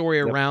 The story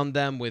around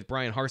them with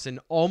Brian Harsin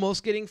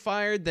almost getting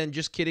fired, then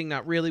just kidding,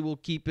 not really, we'll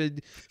keep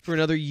it for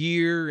another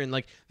year. And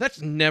like,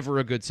 that's never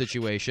a good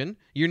situation.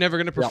 You're never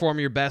going to perform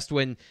your best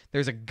when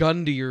there's a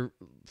gun to your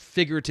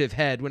figurative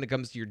head when it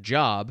comes to your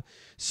job.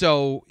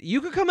 So you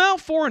could come out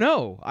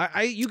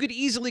 4-0. You could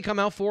easily come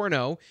out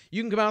 4-0.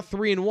 You can come out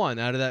 3-1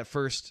 out of that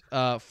first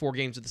 4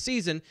 games of the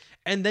season,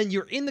 and then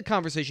you're in the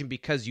conversation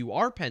because you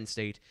are Penn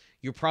State.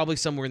 You're probably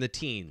somewhere in the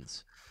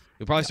teens.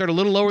 You'll probably start a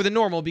little lower than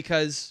normal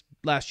because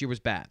last year was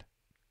bad.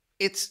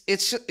 It's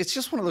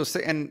just one of those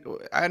things, and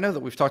I know that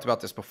we've talked about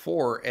this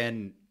before.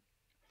 And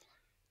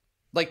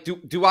like,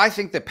 do I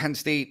think that Penn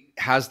State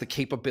has the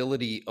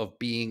capability of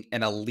being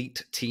an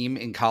elite team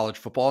in college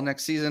football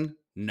next season?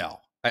 No,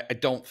 I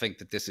don't think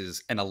that this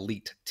is an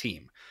elite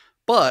team,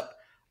 but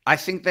I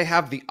think they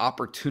have the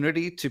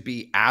opportunity to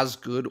be as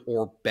good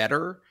or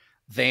better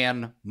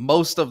than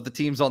most of the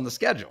teams on the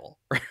schedule,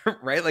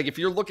 right? Like if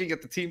you're looking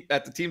at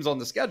the teams on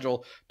the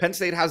schedule, Penn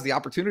State has the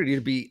opportunity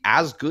to be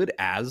as good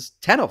as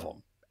 10 of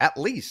them at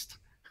least,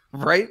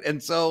 right?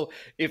 And so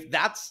if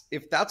that's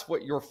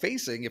what you're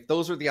facing, if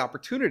those are the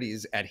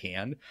opportunities at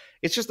hand,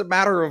 it's just a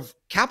matter of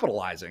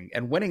capitalizing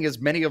and winning as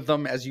many of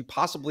them as you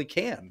possibly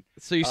can.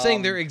 So you're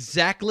saying they're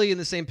exactly in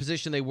the same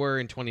position they were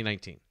in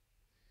 2019.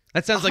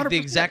 That sounds 100%. Like the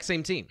exact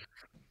same team.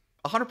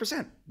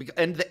 100%.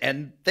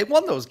 And they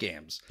won those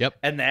games. Yep.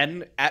 And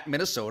then at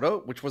Minnesota,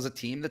 which was a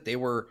team that they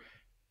were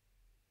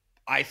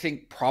I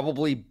think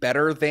probably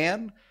better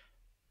than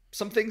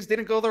some things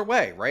didn't go their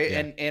way, right?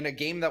 Yeah. And a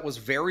game that was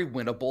very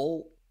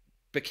winnable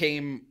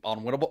became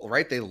unwinnable,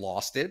 right? They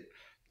lost it.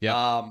 Yep.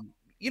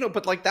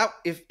 But like that,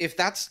 if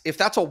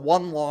that's a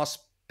one-loss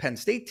Penn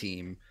State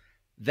team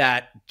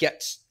that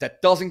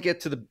doesn't get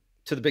to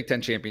the Big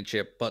Ten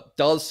championship, but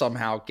does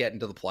somehow get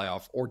into the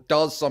playoff or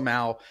does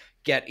somehow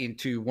get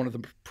into one of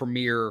the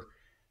premier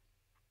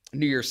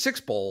New Year's Six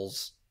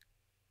bowls,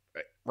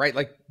 right?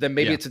 Like then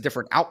maybe it's a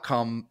different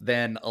outcome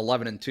than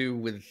 11-2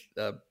 with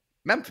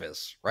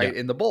Memphis, right,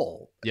 in the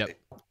bowl. Yep.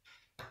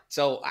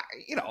 So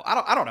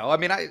I don't know. I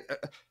mean,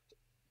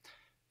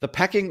 the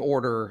pecking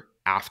order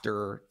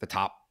after the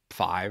top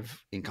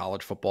 5 in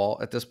college football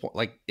at this point,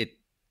 like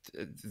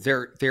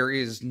there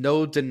is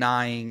no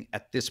denying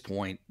at this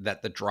point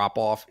that the drop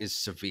off is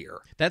severe.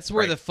 That's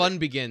where the fun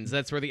begins.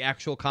 That's where the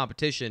actual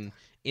competition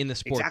in the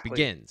sport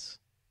begins.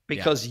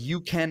 Because you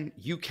can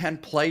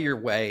play your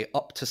way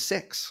up to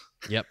 6.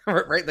 Yep.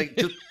 Right. Like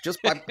just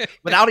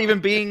without even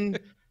being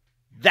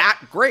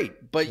that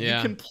great, but you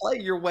can play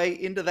your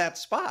way into that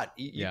spot.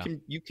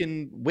 You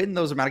can win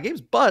those amount of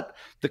games. But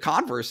the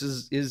converse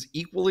is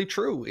equally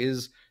true.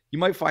 Is you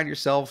might find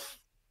yourself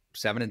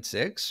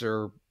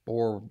 7-6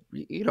 or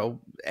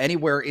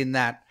anywhere in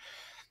that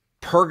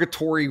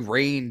purgatory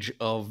range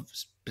of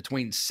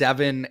between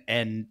 7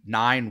 and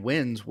 9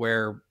 wins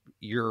where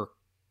you're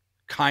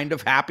kind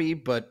of happy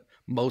but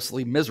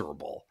mostly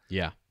miserable.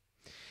 Yeah.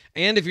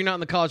 And if you're not in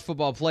the college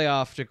football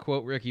playoff, to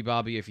quote Ricky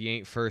Bobby, if you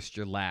ain't first,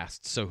 you're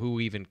last. So who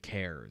even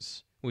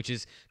cares? Which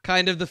is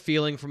kind of the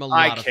feeling from a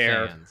lot of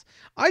fans.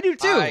 I do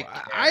too.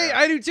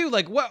 I do too.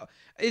 Like, what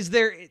is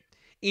there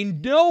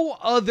in no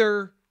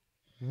other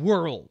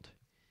world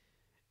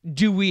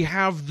do we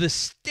have the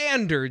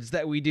standards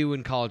that we do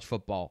in college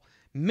football?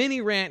 Mini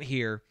rant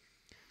here.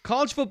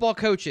 College football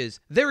coaches,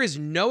 there is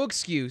no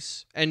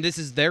excuse, and this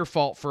is their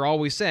fault for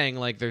always saying,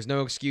 like, there's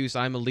no excuse,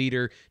 I'm a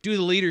leader, do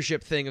the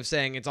leadership thing of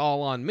saying it's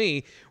all on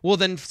me. Well,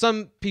 then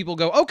some people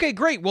go, okay,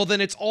 great, well,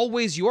 then it's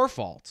always your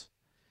fault.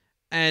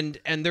 And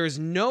there's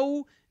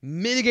no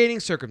mitigating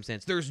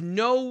circumstance. There's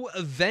no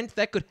event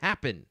that could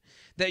happen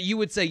that you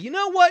would say, you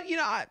know what,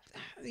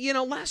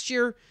 last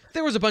year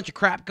there was a bunch of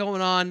crap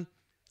going on.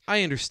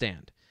 I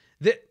understand.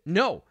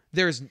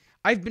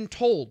 I've been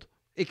told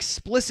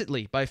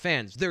explicitly by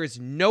fans, there is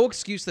no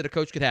excuse that a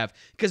coach could have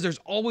because there's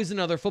always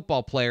another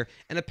football player.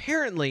 And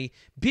apparently,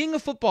 being a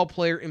football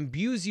player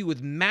imbues you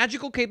with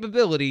magical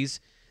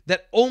capabilities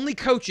that only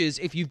coaches,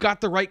 if you've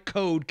got the right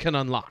code, can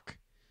unlock.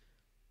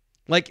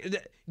 Like,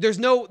 there's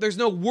no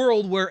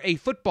world where a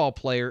football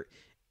player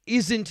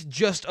isn't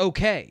just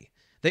okay.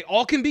 They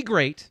all can be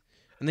great,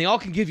 and they all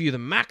can give you the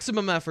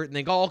maximum effort, and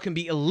they all can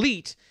be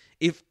elite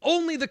if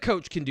only the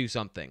coach can do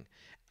something.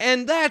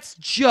 And that's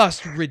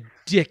just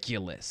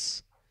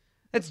ridiculous.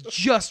 That's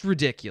just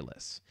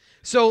ridiculous.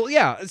 So,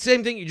 yeah,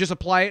 same thing. You just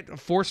apply it, a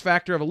force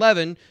factor of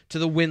 11 to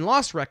the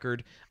win-loss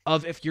record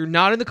of if you're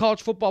not in the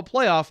college football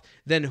playoff,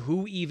 then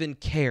who even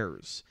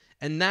cares?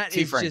 And that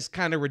is just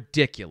kind of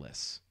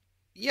ridiculous.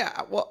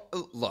 Yeah, well,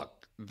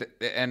 look,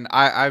 and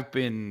I've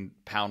been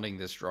pounding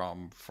this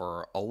drum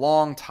for a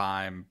long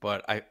time,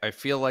 but I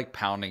feel like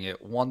pounding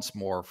it once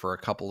more for a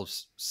couple of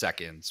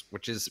seconds,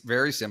 which is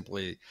very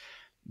simply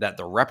that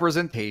the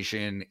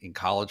representation in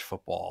college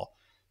football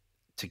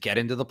to get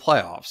into the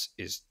playoffs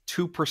is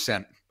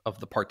 2% of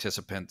the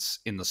participants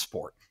in the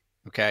sport.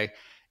 Okay.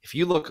 If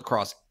you look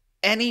across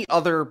any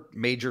other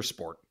major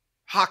sport,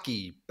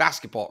 hockey,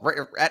 basketball, right,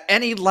 at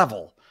any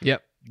level,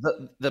 yep,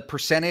 the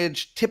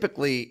percentage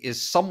typically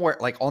is somewhere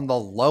like on the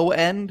low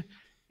end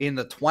in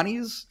the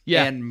 20s.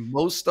 Yeah. And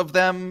most of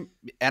them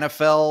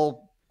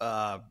NFL,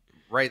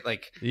 right.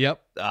 Like,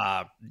 yep.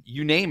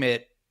 You name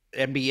it,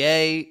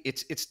 NBA,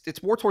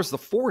 it's more towards the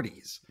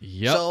 40s.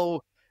 Yep.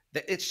 So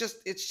it's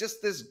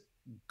just this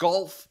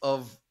gulf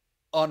of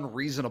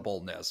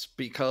unreasonableness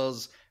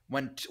because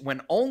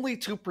when only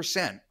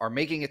 2% are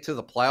making it to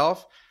the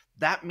playoff,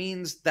 that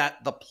means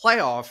that the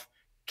playoff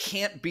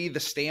can't be the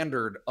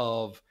standard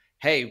of,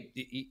 hey,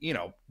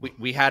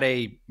 we had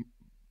a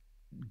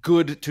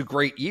good to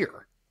great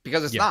year,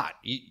 because it's not.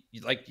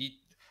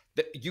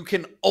 You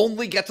can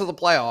only get to the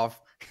playoff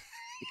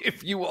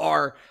if you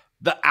are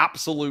the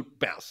absolute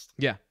best.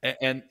 Yeah.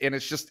 And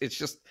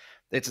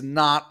it's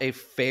not a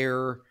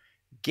fair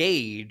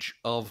gauge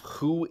of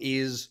who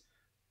is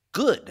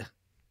good.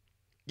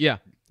 Yeah.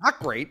 Not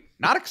great,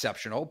 not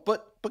exceptional,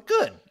 but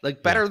good.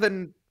 Like better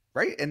than,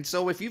 right? And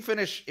so if you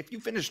finish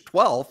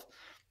 12th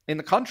in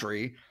the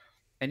country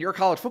and you're a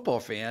college football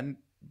fan,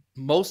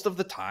 most of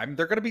the time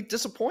they're going to be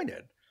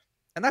disappointed.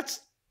 And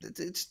it's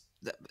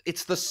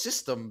the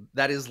system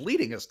that is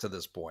leading us to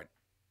this point.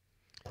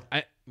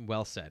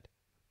 Well said.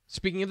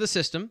 Speaking of the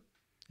system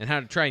and how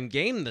to try and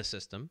game the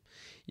system,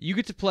 you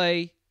get to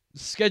play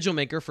schedule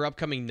maker for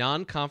upcoming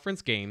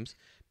non-conference games.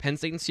 Penn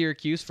State and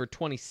Syracuse for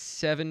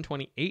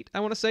 27-28, I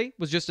want to say,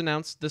 was just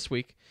announced this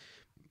week.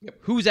 Yep.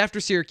 Who's after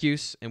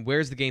Syracuse, and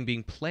where's the game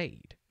being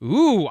played?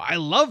 Ooh, I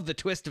love the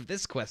twist of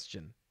this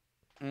question.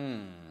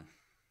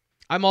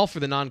 I'm all for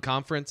the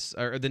non-conference,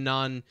 or the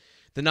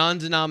the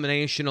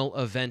non-denominational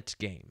event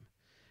game,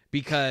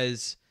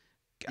 because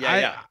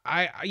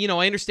I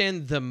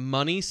understand the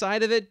money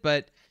side of it,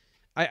 but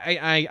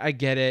I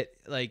get it.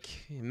 Like,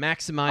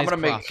 maximize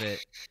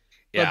profit.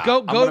 But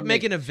go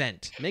make an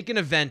event. Make an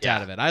event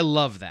out of it. I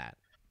love that.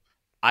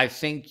 I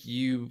think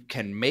you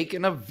can make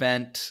an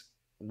event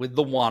with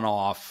the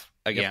one-off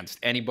against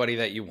anybody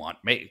that you want.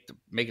 Make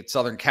it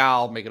Southern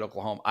Cal, make it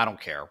Oklahoma. I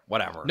don't care.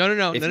 Whatever.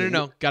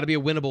 No. Got to be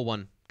a winnable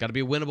one.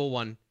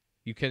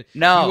 You can.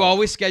 No. You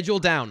always schedule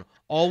down.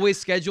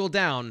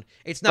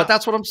 It's not. But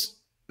that's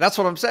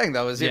what I'm saying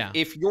though. Is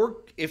if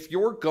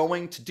you're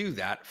going to do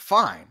that,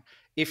 fine.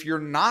 If you're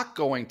not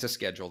going to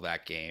schedule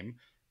that game,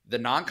 the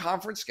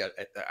non-conference schedule,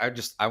 I'm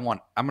going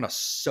to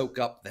soak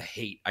up the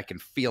hate. I can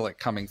feel it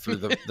coming through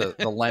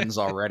the lens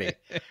already.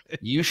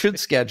 You should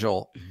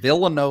schedule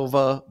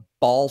Villanova,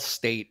 Ball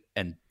State,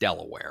 and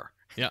Delaware.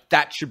 Yeah.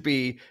 That should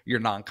be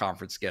your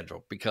non-conference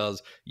schedule,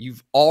 because you're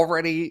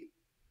already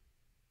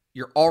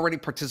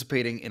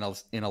participating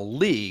in a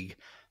league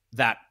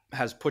that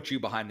has put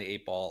you behind the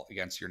 8 ball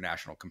against your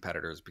national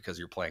competitors, because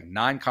you're playing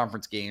 9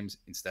 conference games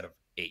instead of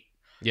 8.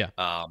 Yeah.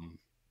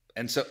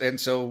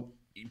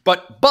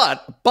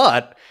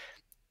 But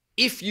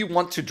if you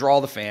want to draw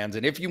the fans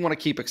and if you want to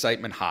keep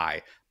excitement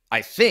high,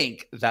 I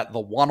think that the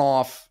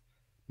one-off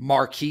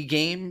marquee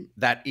game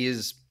that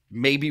is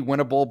maybe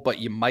winnable, but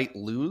you might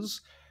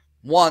lose.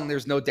 One,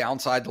 there's no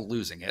downside to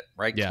losing it,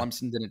 right? Yeah.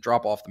 Clemson didn't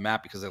drop off the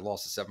map because they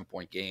lost a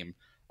 7-point game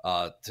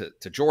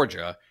to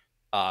Georgia.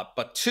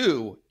 But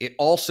 2, it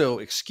also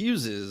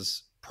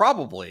excuses,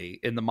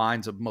 probably in the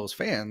minds of most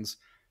fans,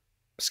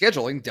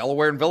 scheduling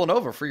Delaware and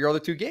Villanova for your other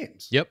 2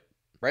 games. Yep.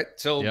 Right.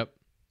 So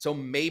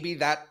maybe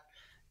that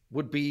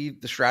would be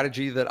the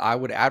strategy that I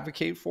would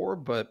advocate for.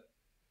 But,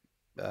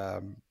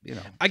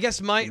 I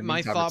guess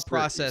my thought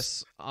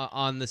process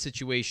on the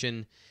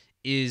situation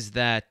is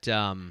that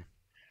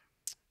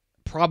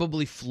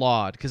probably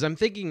flawed, because I'm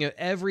thinking of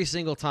every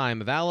single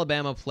time if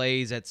Alabama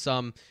plays at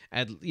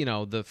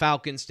the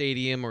Falcon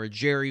Stadium or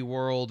Jerry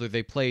World, or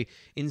they play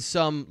in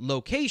some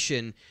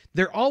location,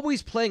 they're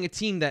always playing a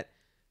team that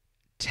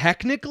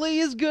technically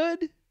is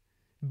good,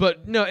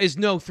 but is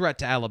no threat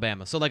to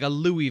Alabama. So like a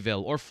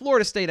Louisville or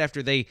Florida State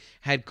after they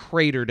had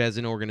cratered as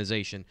an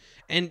organization.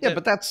 And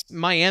but that's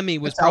Miami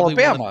was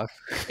probably Alabama.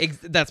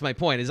 That's my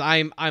point. Is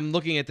I'm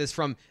looking at this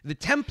from the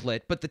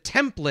template, but the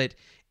template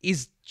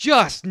is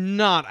just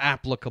not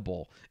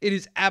applicable. It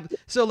is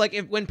so like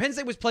when Penn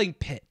State was playing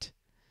Pitt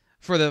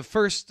for the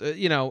first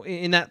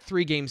in that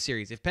 3-game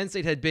series, if Penn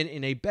State had been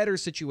in a better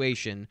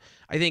situation,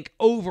 I think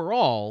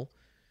overall,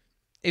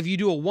 if you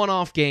do a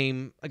one-off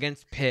game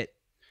against Pitt,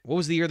 what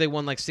was the year they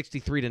won, like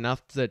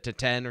 63-0 to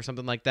 10 or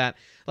something like that?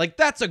 Like,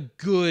 that's a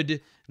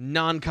good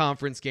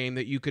non-conference game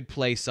that you could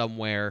play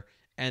somewhere,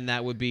 and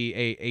that would be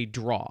a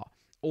draw.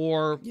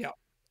 Or,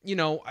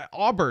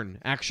 Auburn,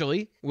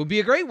 actually, would be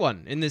a great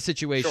one in this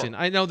situation.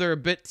 Sure. I know they're a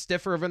bit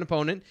stiffer of an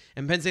opponent,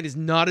 and Penn State is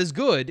not as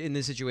good in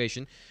this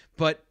situation,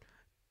 but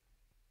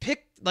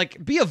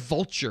be a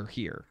vulture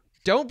here.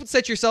 Don't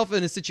set yourself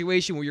in a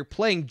situation where you're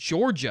playing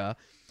Georgia.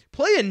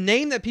 Play a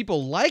name that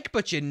people like,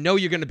 but you're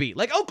going to beat.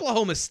 Like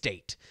Oklahoma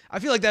State. I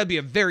feel like that would be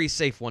a very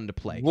safe one to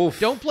play. Oof.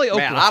 Don't play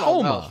Oklahoma. Man, I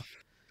don't know.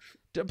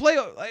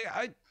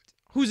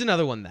 Who's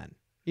another one then?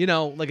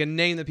 Like a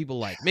name that people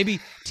like. Maybe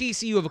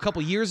TCU of a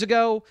couple years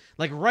ago,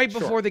 like right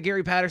before the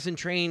Gary Patterson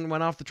train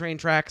went off the train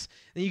tracks.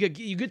 And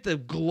you get the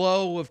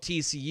glow of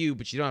TCU,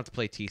 but you don't have to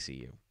play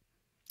TCU.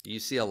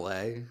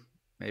 UCLA,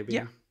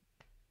 maybe?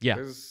 Yeah.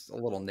 There's a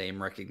little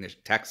name recognition.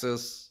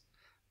 Texas.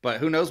 But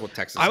who knows what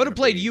Texas is. I would have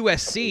played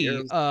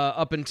USC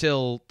up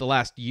until the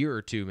last year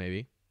or 2,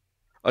 maybe.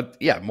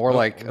 More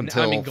like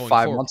until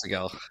 5 months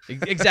ago.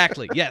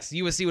 Exactly. Yes,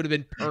 USC would have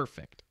been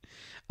perfect.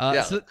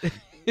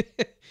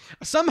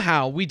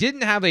 Somehow, we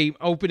didn't have a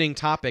opening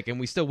topic, and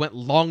we still went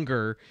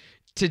longer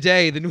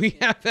today than we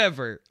have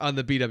ever on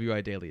the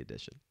BWI Daily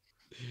Edition.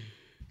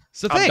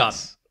 So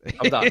thanks.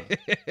 I'm done.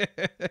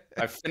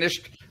 I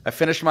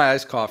finished my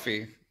iced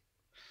coffee.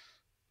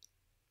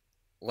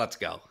 Let's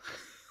go.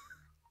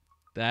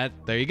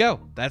 There you go.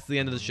 That's the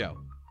end of the show.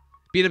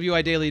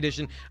 BWI Daily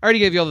Edition. I already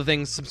gave you all the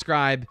things.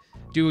 Subscribe.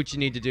 Do what you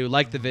need to do.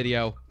 Like the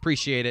video.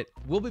 Appreciate it.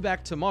 We'll be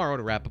back tomorrow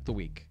to wrap up the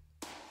week.